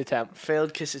failed kiss attempt.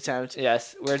 Failed kiss attempt.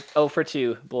 Yes, we're 0 for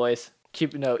 2, boys.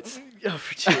 Keep notes. 0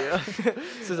 for 2.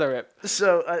 This is a rip.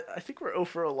 So I think we're 0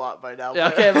 for a lot by now. Yeah,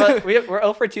 okay, but we're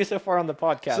 0 for 2 so far on the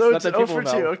podcast. So it's 0 for 2.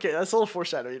 Okay, that's a little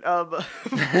foreshadowing.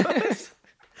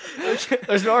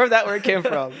 There's more of that where it came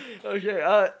from.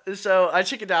 Okay, so I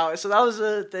chickened out. So that was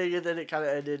the thing, and then it kind of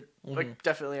ended. Like,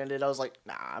 definitely ended. I was like,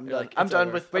 nah, I'm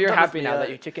done with. But you're happy now that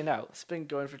you chickened out. It's been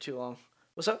going for too long.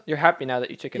 What's up? You're happy now that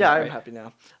you chickened out. Yeah, I'm happy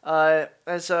now.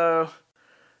 And so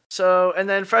and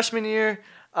then freshman year,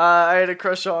 I had a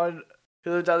crush on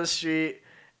who lived down the street,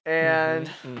 and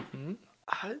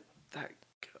how did that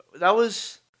go? That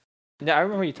was. Yeah, I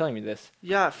remember you telling me this.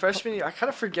 Yeah, freshman year. I kind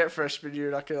of forget freshman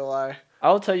year. Not gonna lie.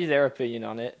 I'll tell you their opinion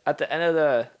on it. At the end of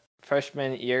the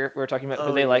freshman year, we were talking about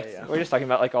who they liked. Yeah. We were just talking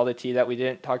about like all the tea that we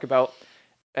didn't talk about.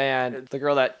 And the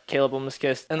girl that Caleb almost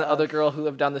kissed and the other girl who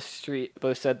lived down the street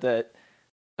both said that,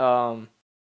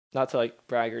 not to like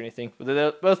brag or anything, but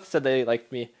they both said they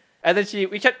liked me. And then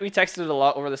we texted a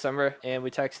lot over the summer, and we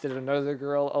texted another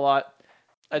girl a lot.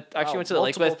 I actually went to the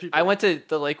lake with. People. I went to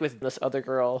the lake with this other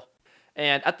girl.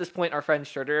 And at this point, our friend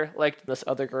Schroeder liked this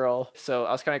other girl. So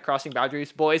I was kind of crossing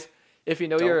boundaries. Boys, if you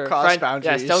know your friend,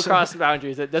 boundaries. Yes, don't cross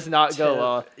boundaries. It does not go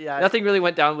well. Yeah, nothing really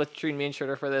went down between me and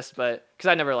Schroeder for this, but because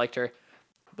I never liked her.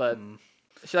 But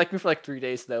she liked me for like 3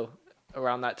 days, though,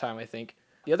 around that time, I think.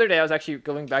 The other day, I was actually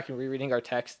going back and rereading our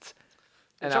texts.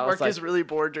 And Mark is really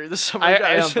bored during the summer, I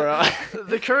guys. am, bro.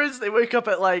 The Currents, they wake up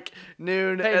at like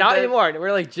noon. Hey, not anymore.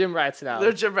 We're like gym rats now.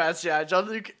 They're gym rats, yeah. John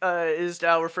Luke is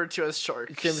now referred to as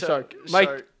Shark. Shark.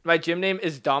 My gym name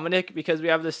is Dominic because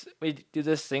we do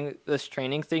this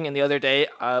training thing. And the other day,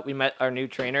 we met our new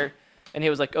trainer, and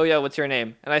he was like, "Oh yeah, what's your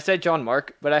name?" And I said John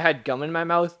Mark, but I had gum in my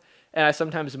mouth, and I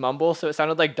sometimes mumble, so it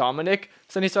sounded like Dominic.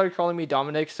 So then he started calling me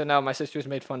Dominic. So now my sisters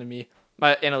made fun of me.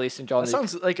 My Annalise and John Luke. That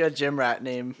sounds like a gym rat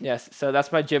name. Yes, so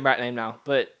that's my gym rat name now.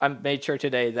 But I made sure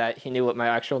today that he knew what my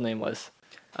actual name was.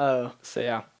 Oh. So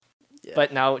yeah.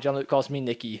 But now John Luke calls me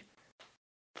Nikki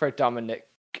for Dominic.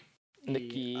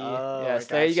 Nikki. Oh, yes,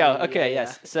 there you go. Okay,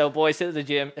 yes. So boys, hit the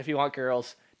gym if you want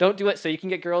girls. Don't do it so you can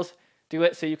get girls. Do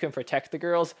it so you can protect the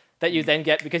girls that you then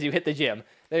get because you hit the gym.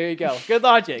 There you go. Good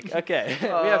logic. Okay. We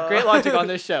have great logic on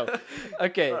this show.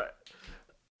 Okay. Right.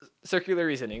 Circular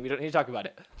reasoning. We don't need to talk about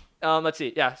it. Let's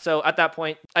see. Yeah. So at that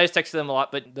point, I just texted them a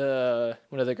lot, but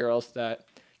one of the girls that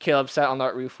Caleb sat on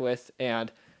that roof with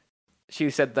and she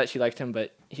said that she liked him,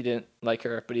 but he didn't like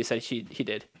her. But he said he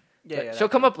did. Yeah, she'll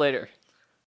come up later.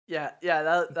 Yeah,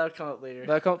 that'll come up later.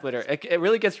 That'll come up later. It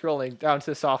really gets rolling down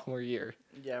to sophomore year.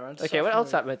 Yeah, okay. What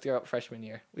else happened throughout freshman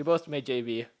year? We both made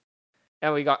JV,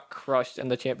 and we got crushed in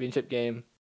the championship game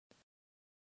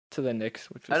to the Knicks.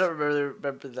 Which was, I don't really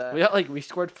remember that. We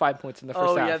scored 5 points in the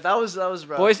first half. Oh yeah, that was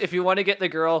rough. Boys, if you want to get the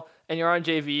girl and you're on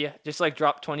JV, just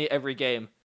drop 20 every game.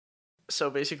 So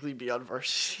basically, be on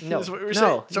varsity. No, is what we're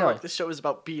saying. No. This show is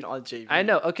about being on JV. I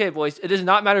know. Okay, boys, it does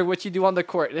not matter what you do on the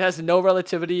court. It has no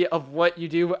relativity of what you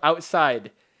do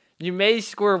outside. You may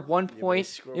score 1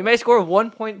 point. You may score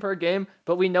 1 point per game,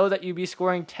 but we know that you be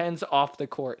scoring 10s off the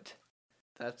court.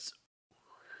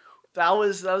 That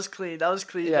was clean. That was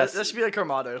clean. Yes. That should be our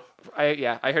motto. I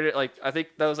heard it I think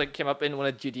that was came up in one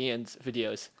of Judean's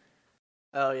videos.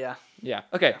 Oh yeah. Yeah.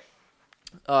 Okay.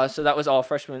 So that was all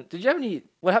freshman. Did you have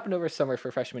what happened over summer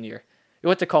for freshman year? You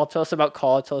went to call. Tell us about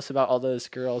call. Tell us about all those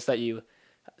girls that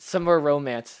summer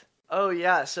romance. Oh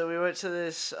yeah. So we went to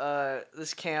this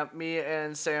camp. Me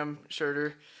and Sam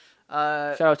Schurter.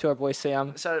 Shout out to our boy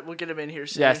Sam. So we'll get him in here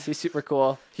soon. Yes, he's super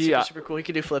cool. Super cool. He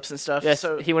can do flips and stuff. Yes.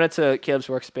 So he went into Caleb's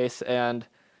workspace and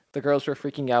the girls were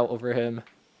freaking out over him.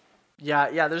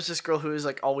 Yeah. There's this girl who is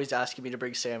always asking me to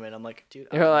bring Sam in. I'm like, dude,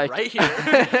 I'm right here.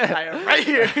 I am right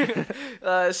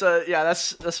here. So yeah,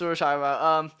 that's what we're talking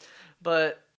about.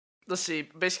 But let's see.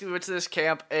 Basically, we went to this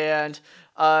camp, and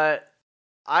I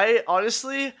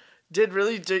honestly did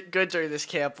really good during this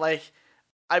camp.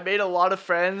 I made a lot of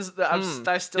friends that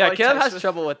I still. Yeah, Caleb has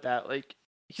trouble with that.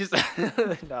 He's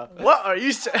no. What are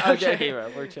you saying? Okay,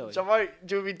 bro, we're chilling. So why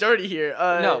doing me dirty here?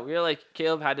 No, we were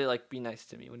Caleb had to be nice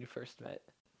to me when you first met.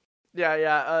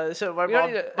 Yeah. So my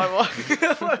mom,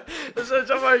 so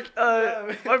John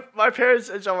Mark, my parents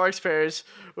and John Mark's parents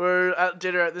were at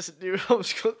dinner at this new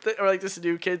homeschool thing, or this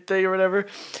new kid thing or whatever,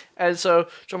 and so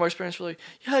John Mark's parents were like,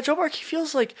 "Yeah, John Mark, he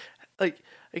feels like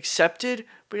accepted,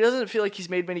 but he doesn't feel like he's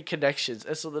made many connections."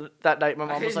 And so that night, my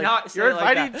mom was like, "You're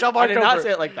inviting John Mark over." I did not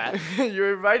say it like that.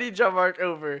 You're inviting John Mark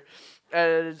over,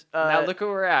 and now look where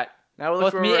we're at.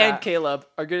 Both me and Caleb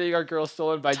are getting our girls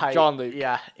stolen by John Luke.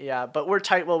 Yeah, but we're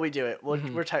tight while we do it.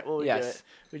 We're tight while we do it.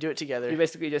 We do it together. We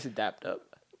basically just adapt up.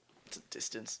 It's a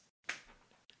distance.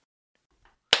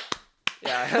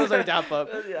 Yeah, that was our adapt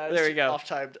up. There we go.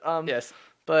 Off-timed. Yes.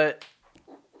 But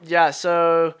yeah,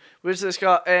 so we went to this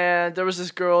girl, and there was this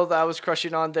girl that I was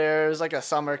crushing on there. It was a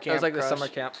summer camp. It was the summer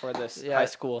camp for this high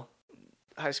school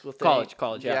thing.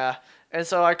 College, yeah. And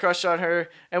so I crushed on her,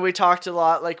 and we talked a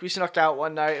lot. We snuck out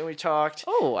one night, and we talked.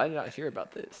 Oh, I did not hear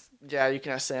about this. Yeah, you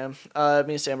can ask Sam.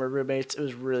 Me and Sam were roommates. It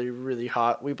was really, really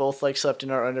hot. We both slept in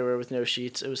our underwear with no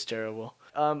sheets. It was terrible.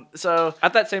 So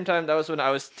at that same time, that was when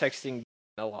I was texting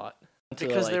a lot.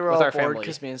 Because they were all bored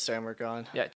because me and Sam were gone.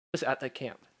 Yeah, she was at the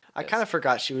camp. I kind of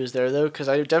forgot she was there, though, because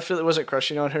I definitely wasn't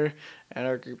crushing on her, and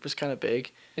our group was kind of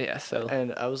big. Yeah, so.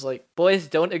 And I was like... Boys,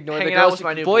 don't ignore the girls.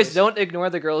 Boys, don't ignore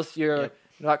the girls you're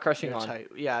not crushing on. Tight.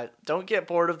 Yeah, don't get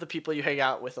bored of the people you hang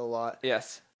out with a lot.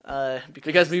 Yes.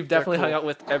 Because we've definitely hung out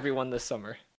with everyone this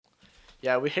summer.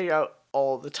 Yeah, we hang out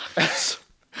all the time.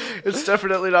 It's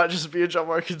definitely not just me and John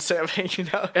Mark and Sam hanging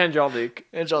out. And John Luke.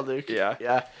 Yeah.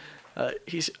 Yeah.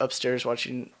 He's upstairs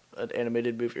watching an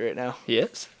animated movie right now. He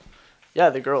is? Yeah,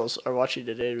 the girls are watching an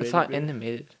animated movie. It's not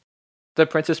animated. The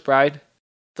Princess Bride?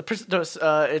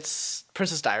 It's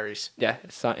Princess Diaries. Yeah,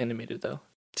 it's not animated, though.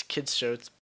 It's a kid's show. Do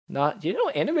you know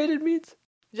what animated means?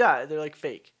 Yeah, they're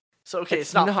fake. So, okay,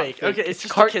 it's not fake. Okay, it's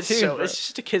just cartoon, a kid's show. Bro. It's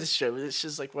just a kid's show. It's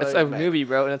just what it's a movie,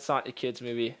 bro, and it's not a kid's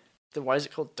movie. Then why is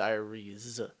it called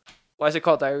Diaries? Why is it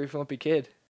called Diary of a Wimpy Kid?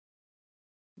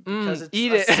 Because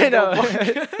eat it. I know.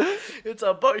 It's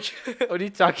a book. What are you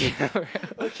talking about?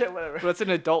 Okay, whatever. But it's an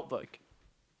adult book.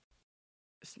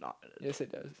 It's not. Yes,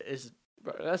 it does. It's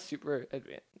bro, that's super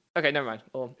advanced. Okay, never mind.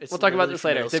 We'll talk about really this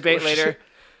later. Debate later.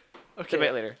 Okay.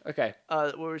 Debate later. Okay.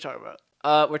 What were we talking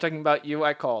about? We're talking about you.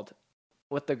 I called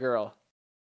with the girl.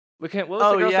 What was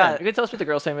the girl's name? You can tell us what the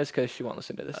girl's name is because she won't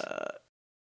listen to this.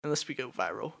 Unless we go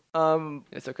viral.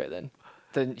 It's okay then.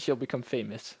 Then she'll become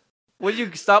famous. Would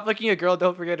you stop looking at a girl?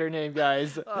 Don't forget her name,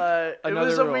 guys. It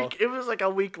was a week. It was a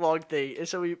week-long thing, and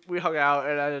so we hung out,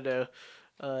 and I don't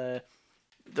know.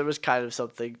 There was kind of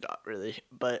something, not really,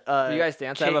 but do you guys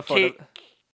dance? I have a photo.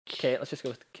 Kate, let's just go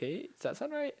with Kate. Does that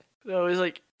sound right? No, it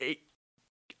was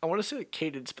I want to say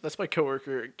Cadence, but that's my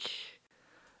coworker.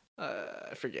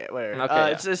 I forget. Whatever.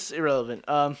 Okay, It's just irrelevant.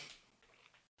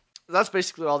 That's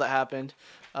basically all that happened.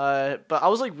 But I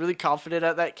was really confident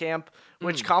at that camp,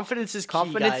 which confidence is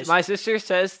key, guys. My sister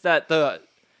says that the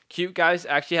cute guys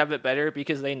actually have it better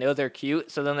because they know they're cute,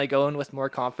 so then they go in with more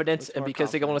confidence, and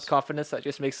because they go in with confidence, that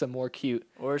just makes them more cute.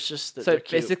 Or it's just that so they're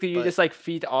cute, basically you just like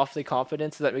feed off the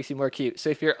confidence, so that makes you more cute. So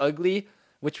if you're ugly,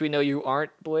 which we know you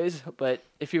aren't, boys, but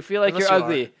if you feel like you're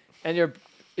ugly and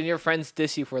your friends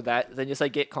diss you for that, then just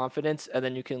like get confidence, and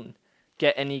then you can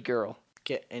get any girl.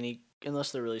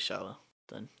 Unless they're really shallow,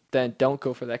 then don't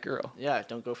go for that girl. Yeah,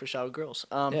 don't go for shallow girls.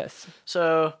 Yes.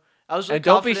 So I was really and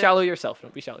don't be shallow yourself.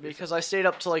 Don't be shallow because I stayed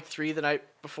up till like 3 the night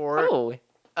before. Oh.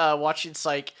 Watching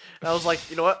Psych, and I was like,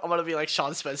 you know what? I'm gonna be like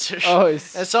Sean Spencer. Oh, and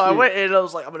so I went in and I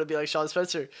was like, I'm gonna be like Sean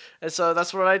Spencer, and so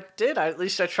that's what I did. At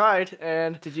least I tried,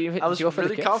 and I was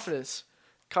really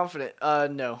confident.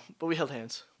 No, but we held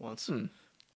hands once.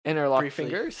 Interlocked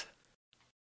fingers.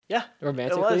 Yeah,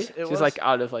 romantically. It was like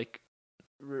out of like.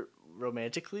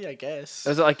 Romantically, I guess.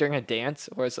 Was it like during a dance,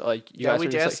 or is it like you guys we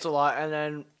were danced just, a lot, and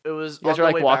then it was you guys were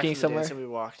like walking somewhere, and we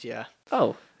walked. Yeah.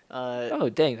 Oh.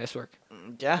 Dang, nice work.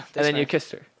 Yeah. And then you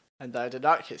kissed her. And I did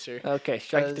not kiss her. Okay,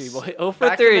 strike 3, boy. 0 for 3.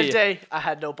 Back in the day, I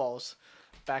had no balls.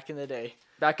 Back in the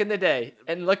day,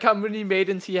 and look how many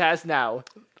maidens he has now.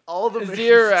 All the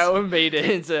 0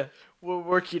 maidens. We're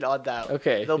working on that.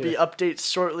 Okay. There'll be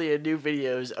updates shortly and new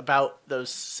videos about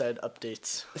those said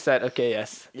updates. Okay,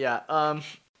 yes. Yeah.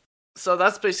 So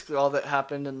that's basically all that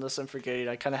happened, unless I'm forgetting.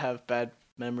 I kind of have bad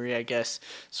memory, I guess,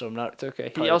 so I'm not. It's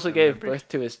okay. He also gave birth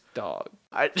to his dog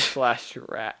 /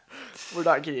 rat. We're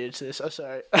not getting into this. I'm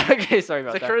sorry. Okay, sorry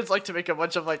about that. The Currents like to make a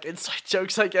bunch of like inside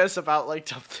jokes, I guess, about like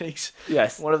dumb things.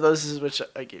 Yes. One of those is which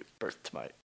I gave birth to my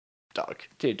dog.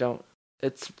 Dude, don't.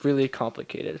 It's really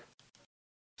complicated.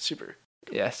 Super.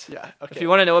 Yes. Yeah. Okay. If you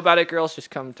want to know about it, girls,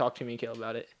 just come talk to me and Kale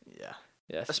about it. Yeah.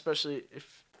 Yes. Especially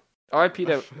if.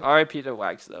 R.I.P. to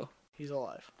Wags though. He's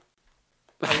alive.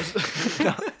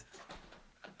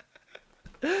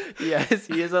 Yes,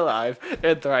 he is alive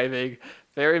and thriving.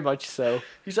 Very much so.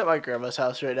 He's at my grandma's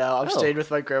house right now. I'm staying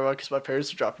with my grandma because my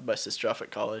parents are dropping my sister off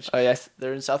at college. Oh, yes.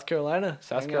 They're in South Carolina.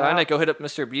 South Carolina. Go hit up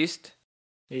Mr. Beast.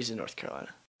 He's in North Carolina.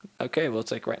 Okay, well,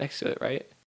 it's like right next to it, right?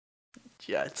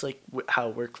 Yeah, it's like how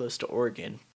we're close to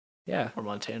Oregon. Yeah. Or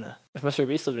Montana. If Mr.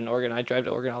 Beast lived in Oregon, I'd drive to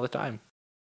Oregon all the time.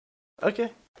 Okay.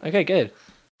 Okay, good.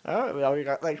 All right, well, we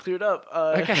got that cleared up.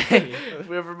 Okay. If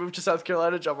we ever move to South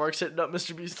Carolina, John Mark's hitting up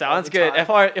Mr. Beast. Sounds good. If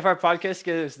our podcast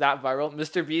goes that viral,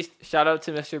 Mr. Beast, shout out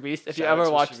to Mr. Beast. If you ever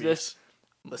watch this,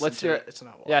 it's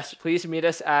not watched. Yes, please meet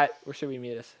us at, where should we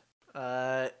meet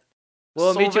us?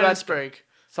 We'll meet you at Sprague.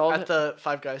 At the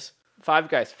Five Guys. Five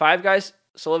Guys,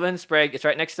 Sullivan and Sprague. It's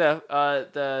right next to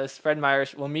the Fred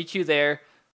Meyers. We'll meet you there.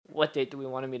 What date do we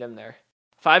want to meet him there?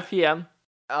 5 p.m.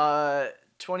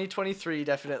 2023,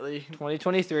 definitely.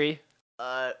 2023.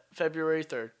 February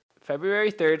 3rd.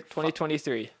 February 3rd,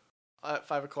 2023. At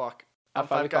 5 o'clock. At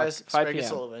 5 Guys, 5 Sprague p.m. and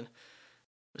Sullivan.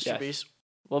 Mr. Beast.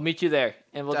 We'll meet you there,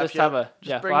 and we'll just we'll have a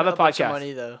podcast. Of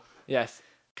money, though. Yes.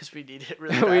 Because we need it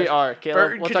really bad. We are.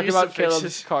 Caleb, we'll talk about Caleb's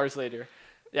fixes. cars later.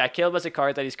 Yeah, Caleb has a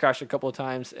car that he's crashed a couple of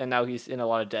times, and now he's in a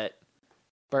lot of debt.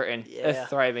 Burton is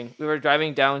thriving. We were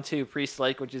driving down to Priest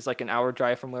Lake, which is like an hour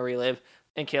drive from where we live,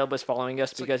 and Caleb was following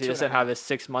us because he doesn't have his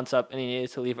 6 months up, and he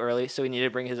needed to leave early, so he needed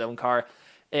to bring his own car.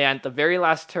 And the very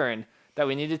last turn that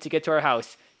we needed to get to our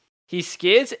house, he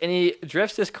skids and he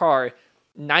drifts his car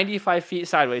 95 feet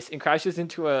sideways and crashes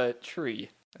into a tree.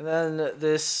 And then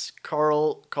this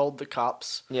Carl called the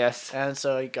cops. Yes. And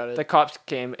so he got it. The cops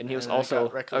came, and he was also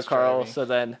a Carl. Driving. So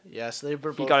then, so they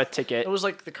were both, he got a ticket. It was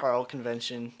like the Carl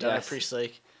convention down at Priest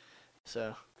Lake.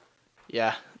 So,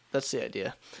 yeah, that's the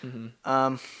idea.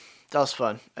 Mm-hmm. That was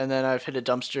fun. And then I've hit a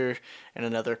dumpster and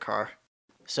another car.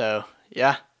 So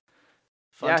yeah,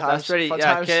 fun times. That's pretty.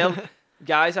 Times. Caleb,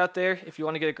 guys out there, if you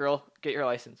want to get a girl, get your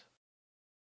license.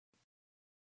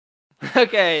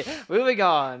 Okay, moving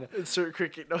on. Insert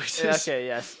cricket noises. Yeah, okay,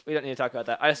 yes. We don't need to talk about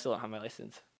that. I still don't have my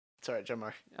license. It's alright, John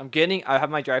Mark. I have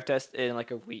my drive test in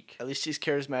like a week. At least he's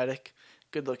charismatic,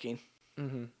 good looking.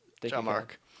 Mm-hmm. John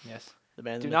Mark. Yes. The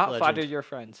man. Do not flatter your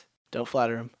friends. Don't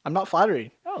flatter him. I'm not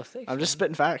flattering. Oh, thanks. I'm just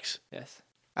spitting facts. Yes.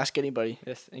 Ask anybody.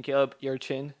 Yes. And Caleb, your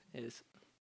chin is.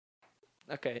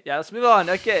 Okay. Yeah. Let's move on.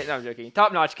 Okay. No, I'm joking.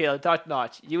 Top notch, Caleb. Top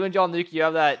notch. You and John Luke, you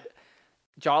have that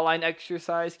jawline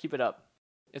exercise. Keep it up.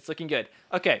 It's looking good.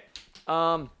 Okay. Where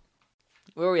are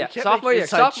we at? Sophomore year.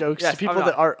 Inside jokes. Yes, people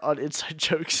that aren't on inside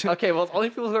jokes. Okay. Well, only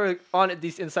people who are on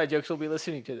these inside jokes will be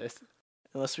listening to this.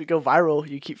 Unless we go viral,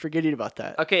 you keep forgetting about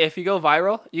that. Okay, if you go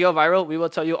viral, we will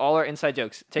tell you all our inside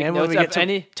jokes. Take and notes when we of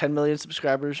any 10 million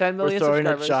subscribers. 10 million we're throwing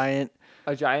subscribers.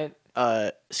 a giant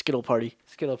Skittle party.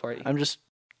 Skittle party. I'm just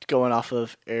going off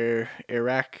of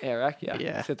Iraq, yeah.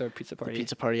 Yeah. Sit there, pizza party.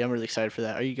 Pizza party. I'm really excited for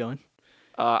that. Are you going?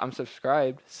 I'm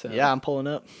subscribed, so yeah, I'm pulling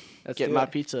up. Let's Get my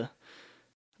pizza.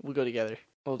 We'll go together.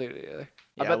 We'll do it together.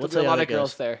 Yeah, I bet we'll there'll be see a how lot that of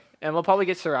girls goes. there, and we'll probably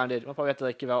get surrounded. We'll probably have to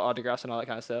like give out autographs and all that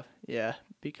kind of stuff. Yeah,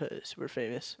 because we're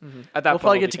famous. At that We'll point,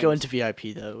 probably we'll get be to go famous. into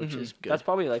VIP though, which is good. That's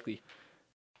probably likely.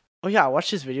 Oh yeah, I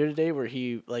watched his video today where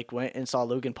he like went and saw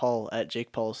Logan Paul at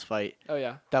Jake Paul's fight. Oh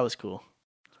yeah, That was cool.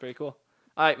 it's pretty cool.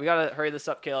 All right, we gotta hurry this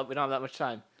up, Caleb. We don't have that much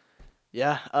time.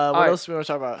 Yeah. What right. else do we want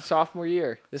to talk about? Sophomore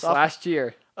year, this Sophomore- last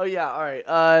year. Oh yeah. All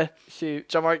right. Shoot,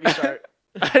 John Mark, you start.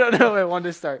 I don't know if I want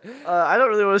to start. I don't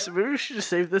really want to. Maybe we should just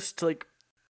save this to like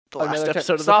the last Another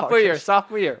episode of the sophomore year. podcast.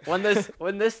 Sophomore year.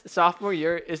 When this sophomore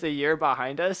year is a year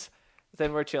behind us,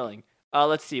 then we're chilling.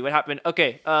 Let's see what happened.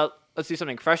 Okay. Let's do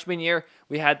something. Freshman year,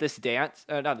 we had this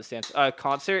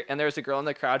concert, and there was a girl in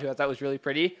the crowd who I thought was really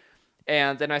pretty.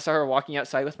 And then I saw her walking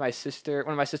outside with my sister,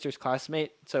 one of my sister's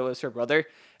classmates, so it was her brother.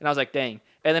 And I was like, dang.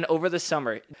 And then over the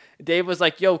summer, Dave was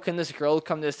like, yo, can this girl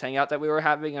come to this hangout that we were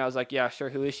having? And I was like, yeah, sure,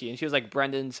 who is she? And she was like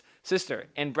Brendan's sister.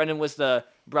 And Brendan was the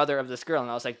brother of this girl.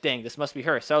 And I was like, dang, this must be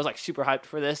her. So I was like super hyped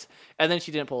for this. And then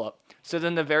she didn't pull up. So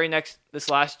then this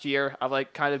last year, I've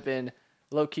like kind of been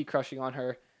low-key crushing on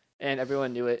her. And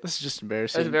everyone knew it. This is just It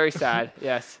embarrassing. was very sad,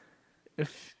 yes.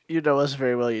 If you know us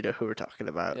very well, you know who we're talking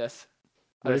about. Yes.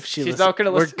 What if She's not going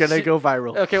to listen. We're gonna go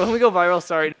viral. Okay, when we go viral,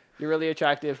 sorry. You're really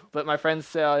attractive. But my friend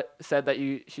said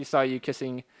that she saw you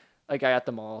kissing a guy at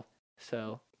the mall.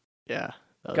 So, Yeah.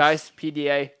 that was- guys,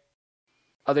 PDA,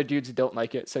 other dudes don't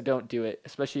like it, so don't do it,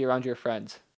 especially around your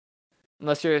friends.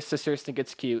 Unless your sisters think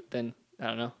it's cute, then I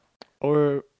don't know.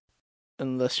 Or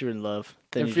unless you're in love,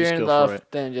 then If you you're just in go love, for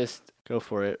it. then just, Go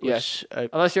for it. Yes. Which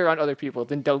unless you're around other people,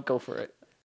 then don't go for it.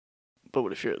 but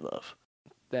what if you're in love?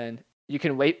 Then you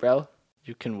can wait, bro.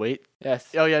 You can wait.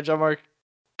 Yes. Oh yeah, John Mark,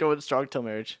 going strong till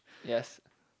marriage. Yes.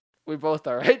 We both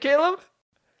are, right, Caleb?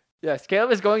 Yes,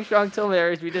 Caleb is going strong till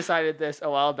marriage. We decided this a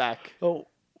while back. Oh,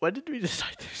 when did we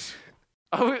decide this?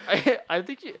 Oh, I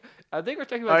think we're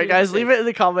talking about. All right, guys, leave it in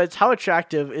the comments. How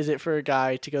attractive is it for a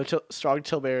guy to go strong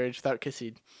till marriage without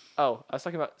kissing? Oh, I was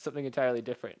talking about something entirely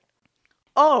different.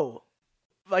 Oh,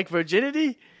 like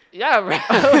virginity? Yeah, bro.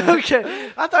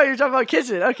 Okay, I thought you were talking about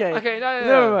kissing. Okay. Okay,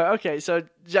 no. Okay, so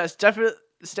just definitely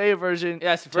stay a virgin.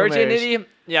 Yes, till marriage. virginity.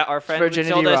 Yeah, our friend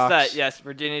Virginity told us rocks. that. Yes,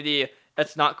 virginity.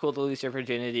 It's not cool to lose your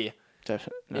virginity.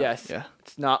 Definitely. Yes. Yeah.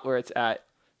 It's not where it's at.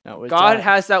 No, it's God not.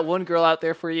 has that one girl out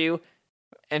there for you,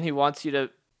 and He wants you to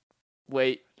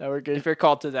wait. No, we're good. If you're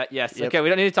called to that, yes. Yep. Okay, we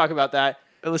don't need to talk about that.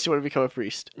 Unless you want to become a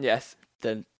priest, Yes.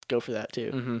 then go for that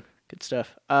too. Mm-hmm. Good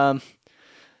stuff.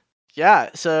 Yeah.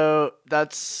 So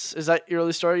is that your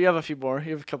early story? You have a few more.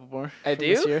 You have a couple more. I from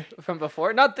this do? year? From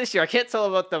before? Not this year. I can't tell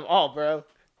about them all, bro.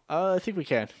 I think we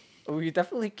can. We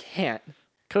definitely can't.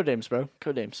 Code names, bro.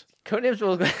 Code names. Codenames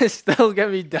will still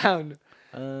get me down.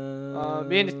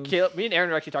 Me and Aaron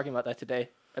were actually talking about that today,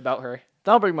 about her.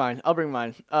 I'll bring mine.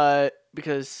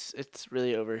 Because it's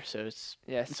really over. So it's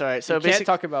Yes. all right. So you can't basically,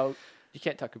 talk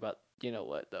about you know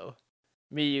what though.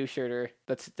 Me, you, Shirter.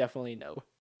 That's definitely no.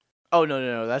 oh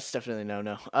no, that's definitely no.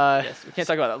 Yes, we can't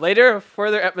talk about that later.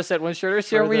 Further episode when Shirter's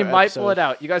here, we Further might pull episode. it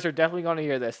out. You guys are definitely going to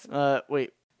hear this.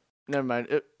 Wait, never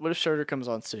mind. What if Shorter comes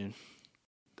on soon?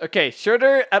 Okay,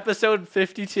 Shirter episode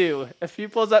 52. If he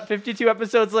pulls up 52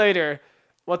 episodes later,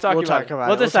 we'll talk about it.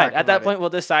 We'll decide. At that point, we'll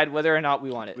decide whether or not we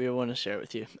want it. We want to share it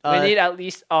with you. We need at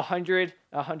least 100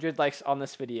 likes on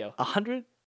this video. 100.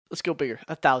 Let's go bigger.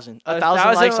 1,000.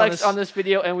 1,000 likes on this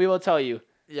video, and we will tell you.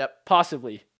 Yep.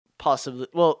 Possibly. Possibly.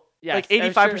 Well, Yes, like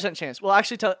I'm 85% chance. We'll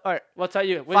actually tell. All right. We'll tell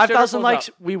you. When 5,000 Shirter pulls likes.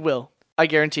 up. We will. I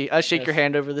guarantee. I shake Yes. your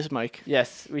hand over this mic.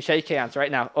 Yes, we shake hands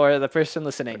right now, or the person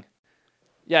listening.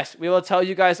 Yes, we will tell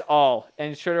you guys all,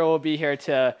 and Shirter will be here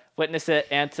to witness it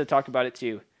and to talk about it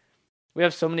too. We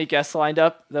have so many guests lined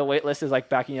up. The wait list is like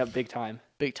backing up big time.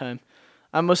 Big time.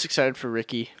 I'm most excited for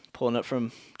Ricky pulling up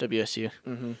from WSU.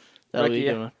 Mm-hmm. That'll be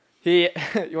a Ricky, good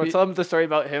one. You want to tell them the story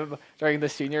about him during the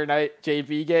senior night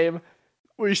JV game?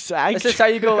 We sagged. This is how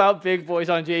you go out big boys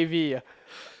on JV.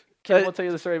 Kim will tell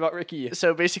you the story about Ricky.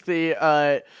 So basically,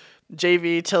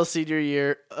 JV till senior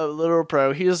year, a little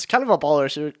pro. He was kind of a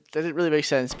baller, so that didn't really make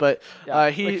sense. But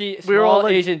Ricky, we were all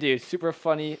like, Asian dude, super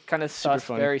funny, kind of sus,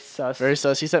 funny. very sus. very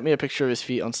sus. He sent me a picture of his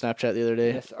feet on Snapchat the other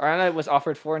day. Yes, Ariana was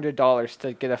offered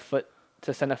 $400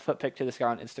 to send a foot pic to this guy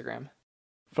on Instagram.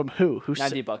 From who? Who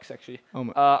sent? $90 actually. Oh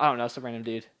my! I don't know, some random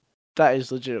dude. That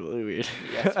is legitimately weird.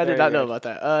 Yes, I did very not know weird.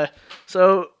 about that.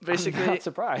 So I'm basically, not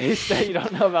surprised that you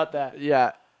don't know about that.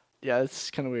 yeah,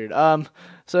 it's kind of weird.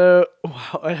 So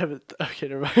wow, I haven't. Okay,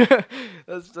 never mind.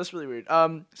 that's really weird.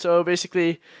 So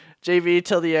basically, JV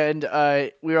till the end.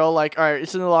 We were all like, all right,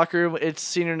 it's in the locker room. It's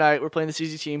senior night. We're playing this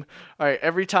easy team. All right,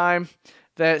 every time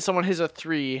that someone hits a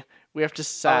 3, we have to I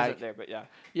sag. wasn't there, but yeah.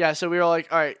 Yeah, so we were all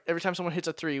like, all right, every time someone hits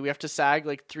a 3, we have to sag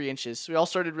like 3 inches. So we all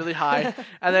started really high,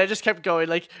 and then it just kept going.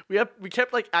 Like we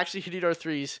kept like actually hitting our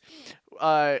 3s.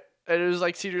 And it was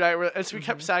like senior night, and so we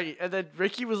kept sagging. And then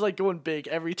Ricky was like going big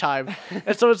every time.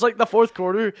 And so it's like the 4th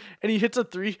quarter, and he hits a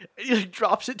 3, and he like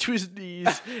drops it to his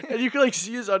knees, and you can like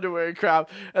see his underwear and crap.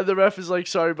 And the ref is like,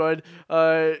 "Sorry, bud."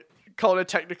 Call it a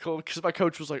technical because my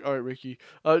coach was like, "All right, Ricky,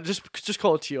 just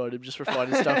call a T on him just for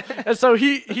fun and stuff." And so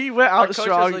he went out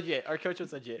strong. Our coach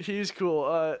was legit. He's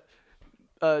cool.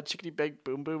 Chickadee bang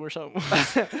boom boom or something.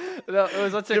 No, it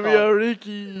was, what's it Give me called? a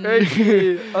Ricky.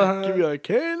 Give me a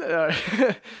can.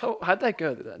 Oh, how'd that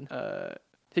go then?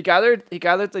 He gathered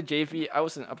the JV. I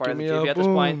wasn't a part of the JV at this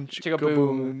point. Chicka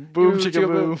boom. Boom, chicka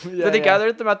boom. Yeah, Then he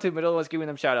gathered them out to the middle and was giving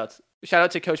them shout outs. Shout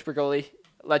out to Coach Bergoli.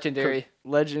 Legendary.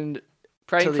 Legend.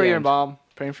 Praying for your mom.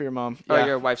 Praying for your mom. Or Yeah.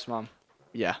 your wife's mom.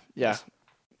 Yeah. Yes.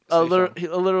 A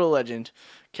literal legend.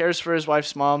 Cares for his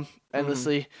wife's mom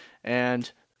endlessly and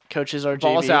coaches our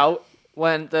Balls JV. out.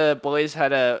 When the boys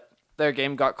had their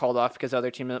game got called off because the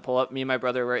other team didn't pull up, me and my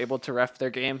brother were able to ref their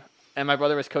game. And my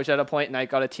brother was coach at a point, and I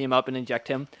got a team up and inject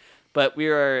him. But we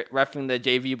were reffing the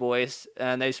JV boys,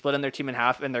 and they split in their team in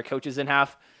half and their coaches in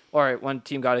half. Or one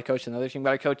team got a coach, and another team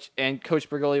got a coach. And Coach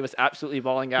Bergoli was absolutely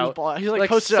balling out. He's like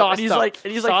posted up, and he's like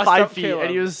 5 feet, and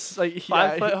he was like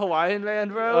 5-foot Hawaiian man,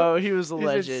 bro. Oh, he was a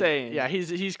legend. Insane. Yeah,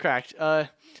 he's cracked.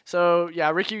 So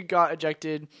yeah, Ricky got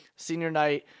ejected senior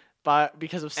night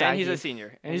because of sagging. And he's a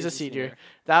senior. And he's a senior.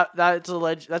 That's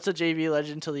a That's a JV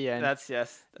legend till the end. That's yeah.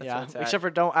 Except for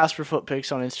don't ask for foot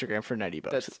pics on Instagram for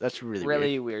 $90. That's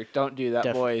really weird. Don't do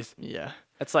that, boys. Yeah.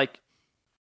 It's like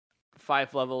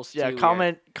 5 levels. Yeah. Too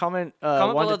Comment. Comment 1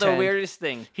 below to the 10. weirdest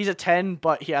thing. He's a 10,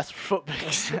 but he asked for foot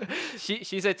pics.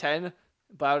 She's a 10,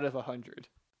 but out of 100.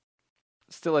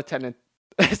 Still a 10.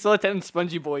 Still a 10 in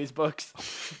Spongey Boy's books.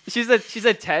 She's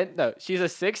a 10. No, she's a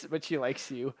 6, but she likes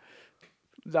you.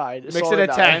 9. Makes it a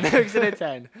 10. Makes it a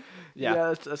 10.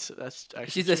 Yeah, that's actually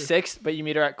She's true. a 6, but you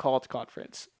meet her at call-up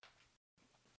conference.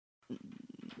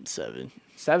 7.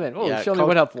 7. Oh, Yeah, she only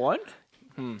went up 1?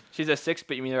 She's a 6,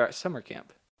 but you meet her at summer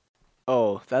camp.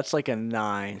 Oh, that's like a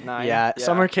 9. 9? Yeah, Yeah.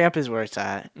 summer camp is where it's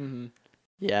at. Mm-hmm.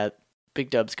 Yeah, big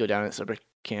dubs go down at summer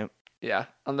camp. Yeah,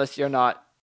 unless you're not.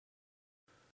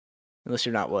 Unless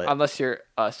you're not what? Unless you're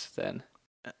us, then.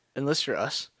 Unless you're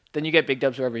us. Then you get big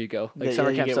dubs wherever you go. Like Yeah, summer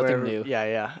you camp's get something wherever- new.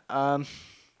 Yeah.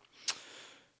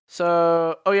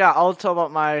 So, I'll tell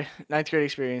about my 9th grade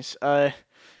experience. 10th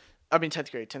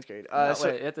grade. No, So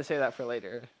wait, you have to say that for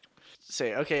later.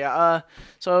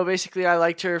 So basically I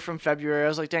liked her from February. I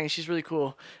was like, dang, she's really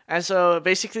cool. And so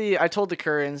basically I told the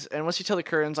Currens, and once you tell the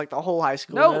Currens, like the whole high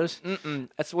school knows.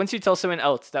 That's once you tell someone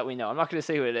else that we know. I'm not going to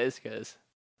say who it is because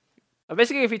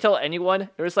basically if you tell anyone,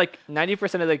 there's like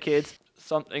 90% of the kids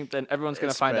something, then everyone's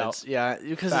going to find out. Yeah,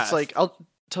 because fast. It's like, I'll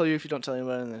tell you if you don't tell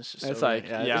anyone, and it's just It's over. like,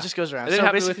 yeah, yeah. it just goes around. It didn't So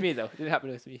happen with basically- me though. It didn't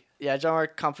happen with me. Yeah, John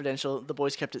Mark confidential. The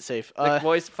boys kept it safe. The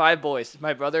boys, 5 boys.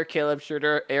 My brother, Caleb,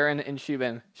 Schroeder, Aaron, and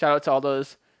Shuben. Shout out to all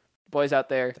those boys out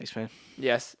there. Thanks, man.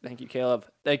 Yes, thank you, Caleb.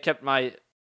 They kept my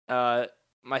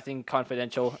my thing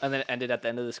confidential, and then it ended at the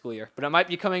end of the school year. But it might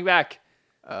be coming back.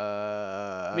 Me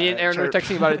and Aaron were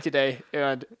texting about it today,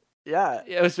 and yeah,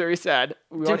 it was very sad.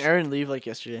 Didn't Aaron leave like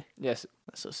yesterday? Yes.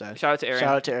 That's so sad. Shout out to Aaron.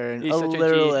 Shout out to Aaron. He's a such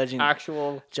literal a G, legend.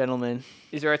 actual Gentleman.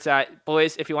 He's where it's at.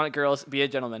 Boys, if you want girls, be a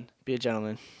gentleman. Be a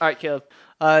gentleman. All right, Caleb.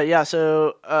 Yeah,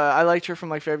 so I liked her from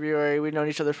like February. We'd known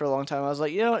each other for a long time. I was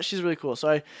like, you know what, she's really cool.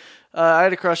 So I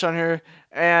had a crush on her,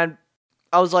 and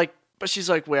I was like, but she's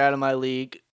like way out of my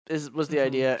league. Was the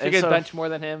idea? She and gets so bench more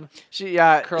than him.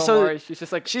 Curl more. She's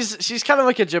just like she's kind of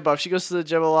like a gym buff. She goes to the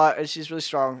gym a lot, and she's really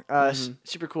strong.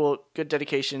 Super cool. Good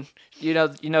dedication. you know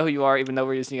who you are, even though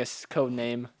we're using a code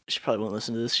name. She probably won't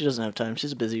listen to this. She doesn't have time.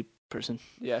 She's a busy person.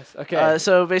 Yes. Okay.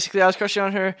 So basically, I was crushing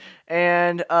on her,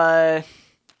 and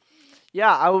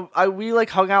we like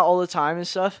hung out all the time and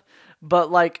stuff. But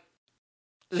like,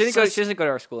 she doesn't go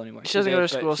to our school anymore. She doesn't go to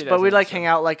school, but we'd like hang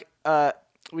out. Like,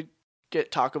 we'd get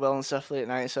Taco Bell and stuff late at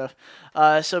night and stuff.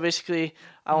 So basically,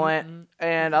 I went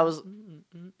and I was.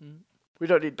 We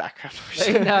don't need background noise.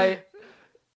 Late night.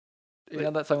 You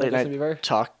know that song with Justin Bieber?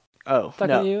 Talk. Oh, Talking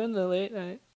no. to you in the late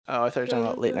night. Oh, I thought you were talking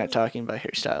about Late Night Talking by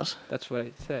Harry Styles. That's what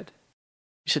I said.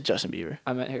 You said Justin Bieber.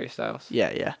 I meant Harry Styles.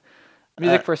 Yeah.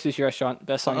 Music for a Sushi Restaurant.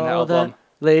 Best song in the Oh, album.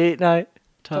 Late Night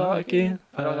Talking.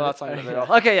 I don't know that song at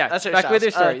all. Okay, yeah. That's Harry back with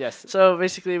your Styles. story. Yes. So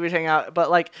basically, we'd hang out, but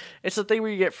like, it's the thing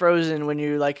where you get frozen when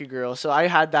you like a girl. So I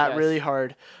had that Yes. really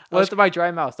hard. What with my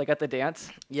dry mouth? Like at the dance?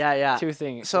 Yeah. Two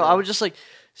things. So yeah. I would just like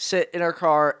sit in our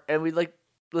car, and we'd like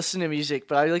listen to music,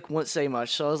 but I like wouldn't say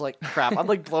much. So I was like, crap, I'm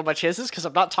like blowing my chances because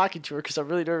I'm not talking to her because I'm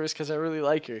really nervous because I really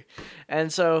like her.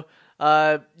 And so,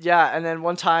 yeah. And then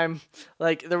one time,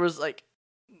 like there was like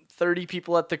 30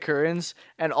 people at the Currens,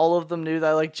 and all of them knew that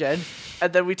I liked Jen.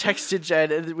 And then we texted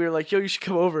Jen, and we were like, yo, you should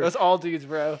come over. It was all dudes,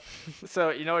 bro.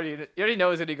 So you already know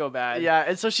it's gonna go bad. Yeah,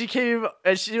 and so she came,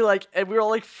 and she like, and we were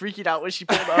all like freaking out when she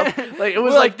pulled up. Like it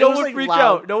was no one freak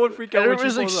out. No one freak out. And everybody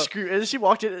was like screw. And then she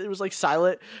walked in, and it was like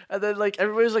silent. And then like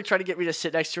everybody was like trying to get me to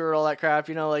sit next to her, all that crap,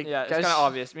 you know, like yeah, it's guys... kind of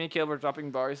obvious. Me and Caleb were dropping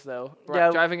bars though.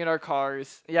 We're driving in our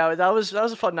cars. Yeah, that was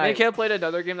a fun night. Me and Caleb played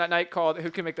another game that night called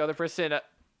Who Can Make the Other Person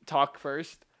Talk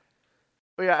First.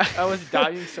 Yeah, I was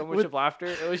dying so much of laughter.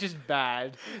 It was just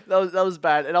bad. That was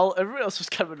bad, and everyone else was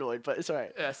kind of annoyed, but it's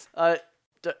alright. Yes.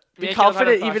 Be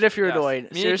confident even if you're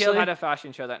annoyed. Me and Caleb had a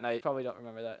fashion show that night. Probably don't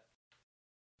remember that.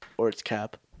 Or it's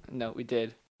cap. No, we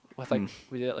did.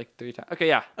 We did it like 3 times. Okay,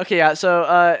 yeah. Okay, yeah. So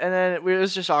and then it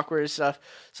was just awkward and stuff.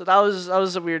 So that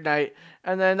was a weird night,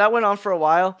 and then that went on for a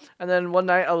while, and then one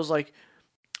night I was like,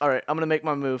 all right, I'm gonna make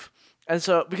my move, and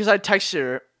so because I texted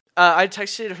her. I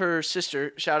texted her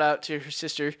sister. Shout out to her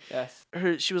sister. Yes.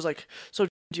 She was like, "So,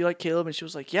 do you like Caleb?" And she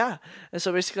was like, "Yeah." And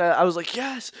so basically, I was like,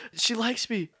 "Yes, she likes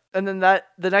me." And then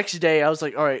the next day, I was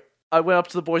like, "All right." I went up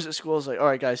to the boys at school. I was like, "All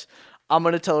right, guys, I'm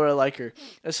gonna tell her I like her."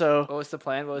 And so, what was the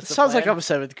plan? Sounds like I'm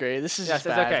 7th grade. This is just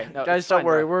bad. Okay. No, guys, don't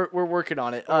worry. We're working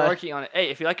on it. We're working on it. Hey,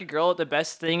 if you like a girl, the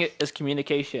best thing is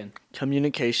communication.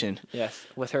 Communication. Yes,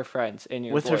 with her friends and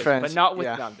your with boys, her friends, but not with.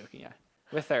 Yeah. No, I'm joking. Yeah.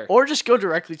 With her. Or just go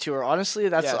directly to her. Honestly,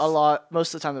 that's a lot.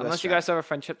 Most of the time, unless you guys have a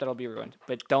friendship, that'll be ruined.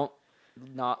 But don't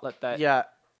not let that. Yeah.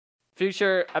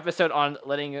 Future episode on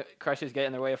letting crushes get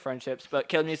in their way of friendships. But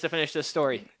Caleb needs to finish this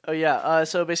story. Oh yeah.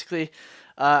 So basically,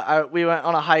 we went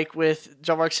on a hike with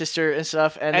John Mark's sister and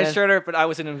stuff, and then, Schroeder, but I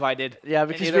wasn't invited. Yeah,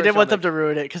 because we didn't want them to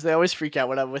ruin it because they always freak out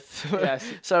when I'm with. Yes.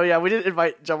 So yeah, we didn't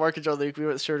invite John Mark and John Luke. We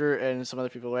went with Schroeder and some other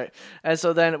people, right? And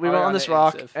so then we went on this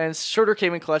rock, and Schroeder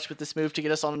came in clutch with this move to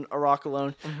get us on a rock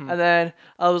alone. Mm-hmm. And then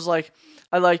I was like,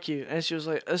 "I like you," and she was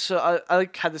like, "So I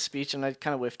like had the speech, and I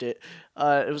kind of whiffed it.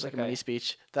 It was like a mini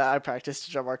speech that I practiced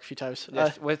to John Mark a few times.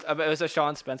 Yes, it was a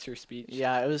Sean Spencer speech.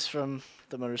 Yeah, it was from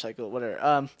the motorcycle,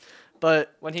 whatever.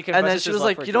 But when he and then she was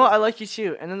like, "You know what? I like you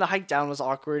too." And then the hike down was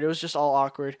awkward. It was just all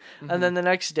awkward. Mm-hmm. And then the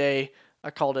next day,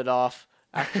 I called it off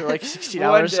after like 16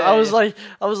 hours. I was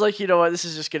like, you know what? This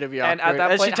is just gonna be awkward. And at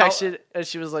that point, she texted, and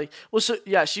she was like, "Well, so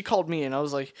yeah." She called me, and I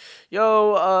was like,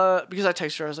 "Yo," because I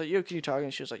texted her. I was like, "Yo, can you talk?"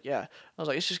 And she was like, "Yeah." I was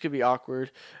like, "It's just gonna be awkward."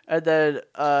 And then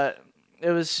it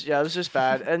was just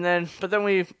bad. And then but then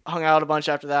we hung out a bunch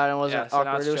after that, and it wasn't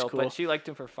awkward. It was cool. But she liked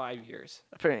him for 5 years.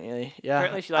 Apparently, yeah.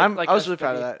 Apparently she liked. I was really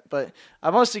proud of that, but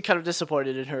I'm honestly kind of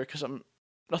disappointed in her because I'm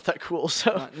not that cool.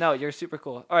 So no, you're super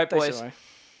cool. All right, boys.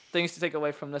 Things to take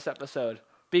away from this episode: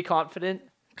 be confident.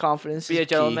 Confidence. Be a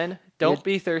gentleman. Don't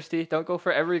be thirsty. Don't go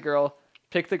for every girl.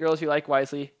 Pick the girls you like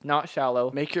wisely, not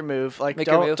shallow. Make your move. Like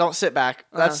don't sit back.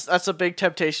 That's a big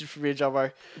temptation for me and John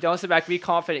Mark. Don't sit back. Be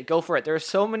confident. Go for it. There are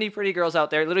so many pretty girls out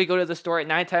there. Literally go to the store.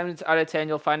 9 times out of 10,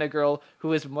 you'll find a girl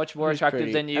who is much more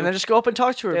attractive than you. And then just go up and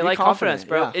talk to her. They like confidence,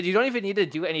 bro. Yeah. You don't even need to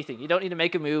do anything. You don't need to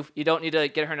make a move. You don't need to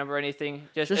get her number or anything.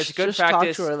 Just it's good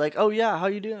practice. Talk to her. Like, oh yeah, how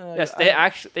you doing? Yes,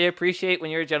 they appreciate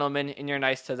when you're a gentleman and you're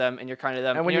nice to them and you're kind to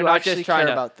them. And when you're not just care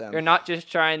about them. You're not just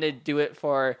trying to do it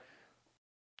for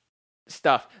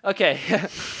stuff. Okay.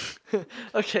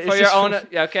 Okay. For your own.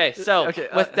 Yeah. Okay. So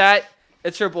with that,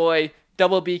 it's your boy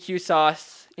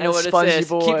Bx2Qsauce. You know what it says.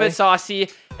 Keep it saucy.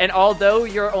 And although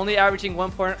you're only averaging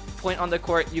 1 point on the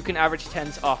court, you can average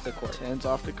 10s off the court. 10s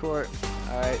off the court.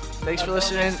 All right. Thanks for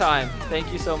listening. Next time.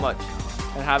 Thank you so much,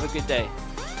 and have a good day.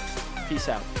 Peace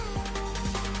out.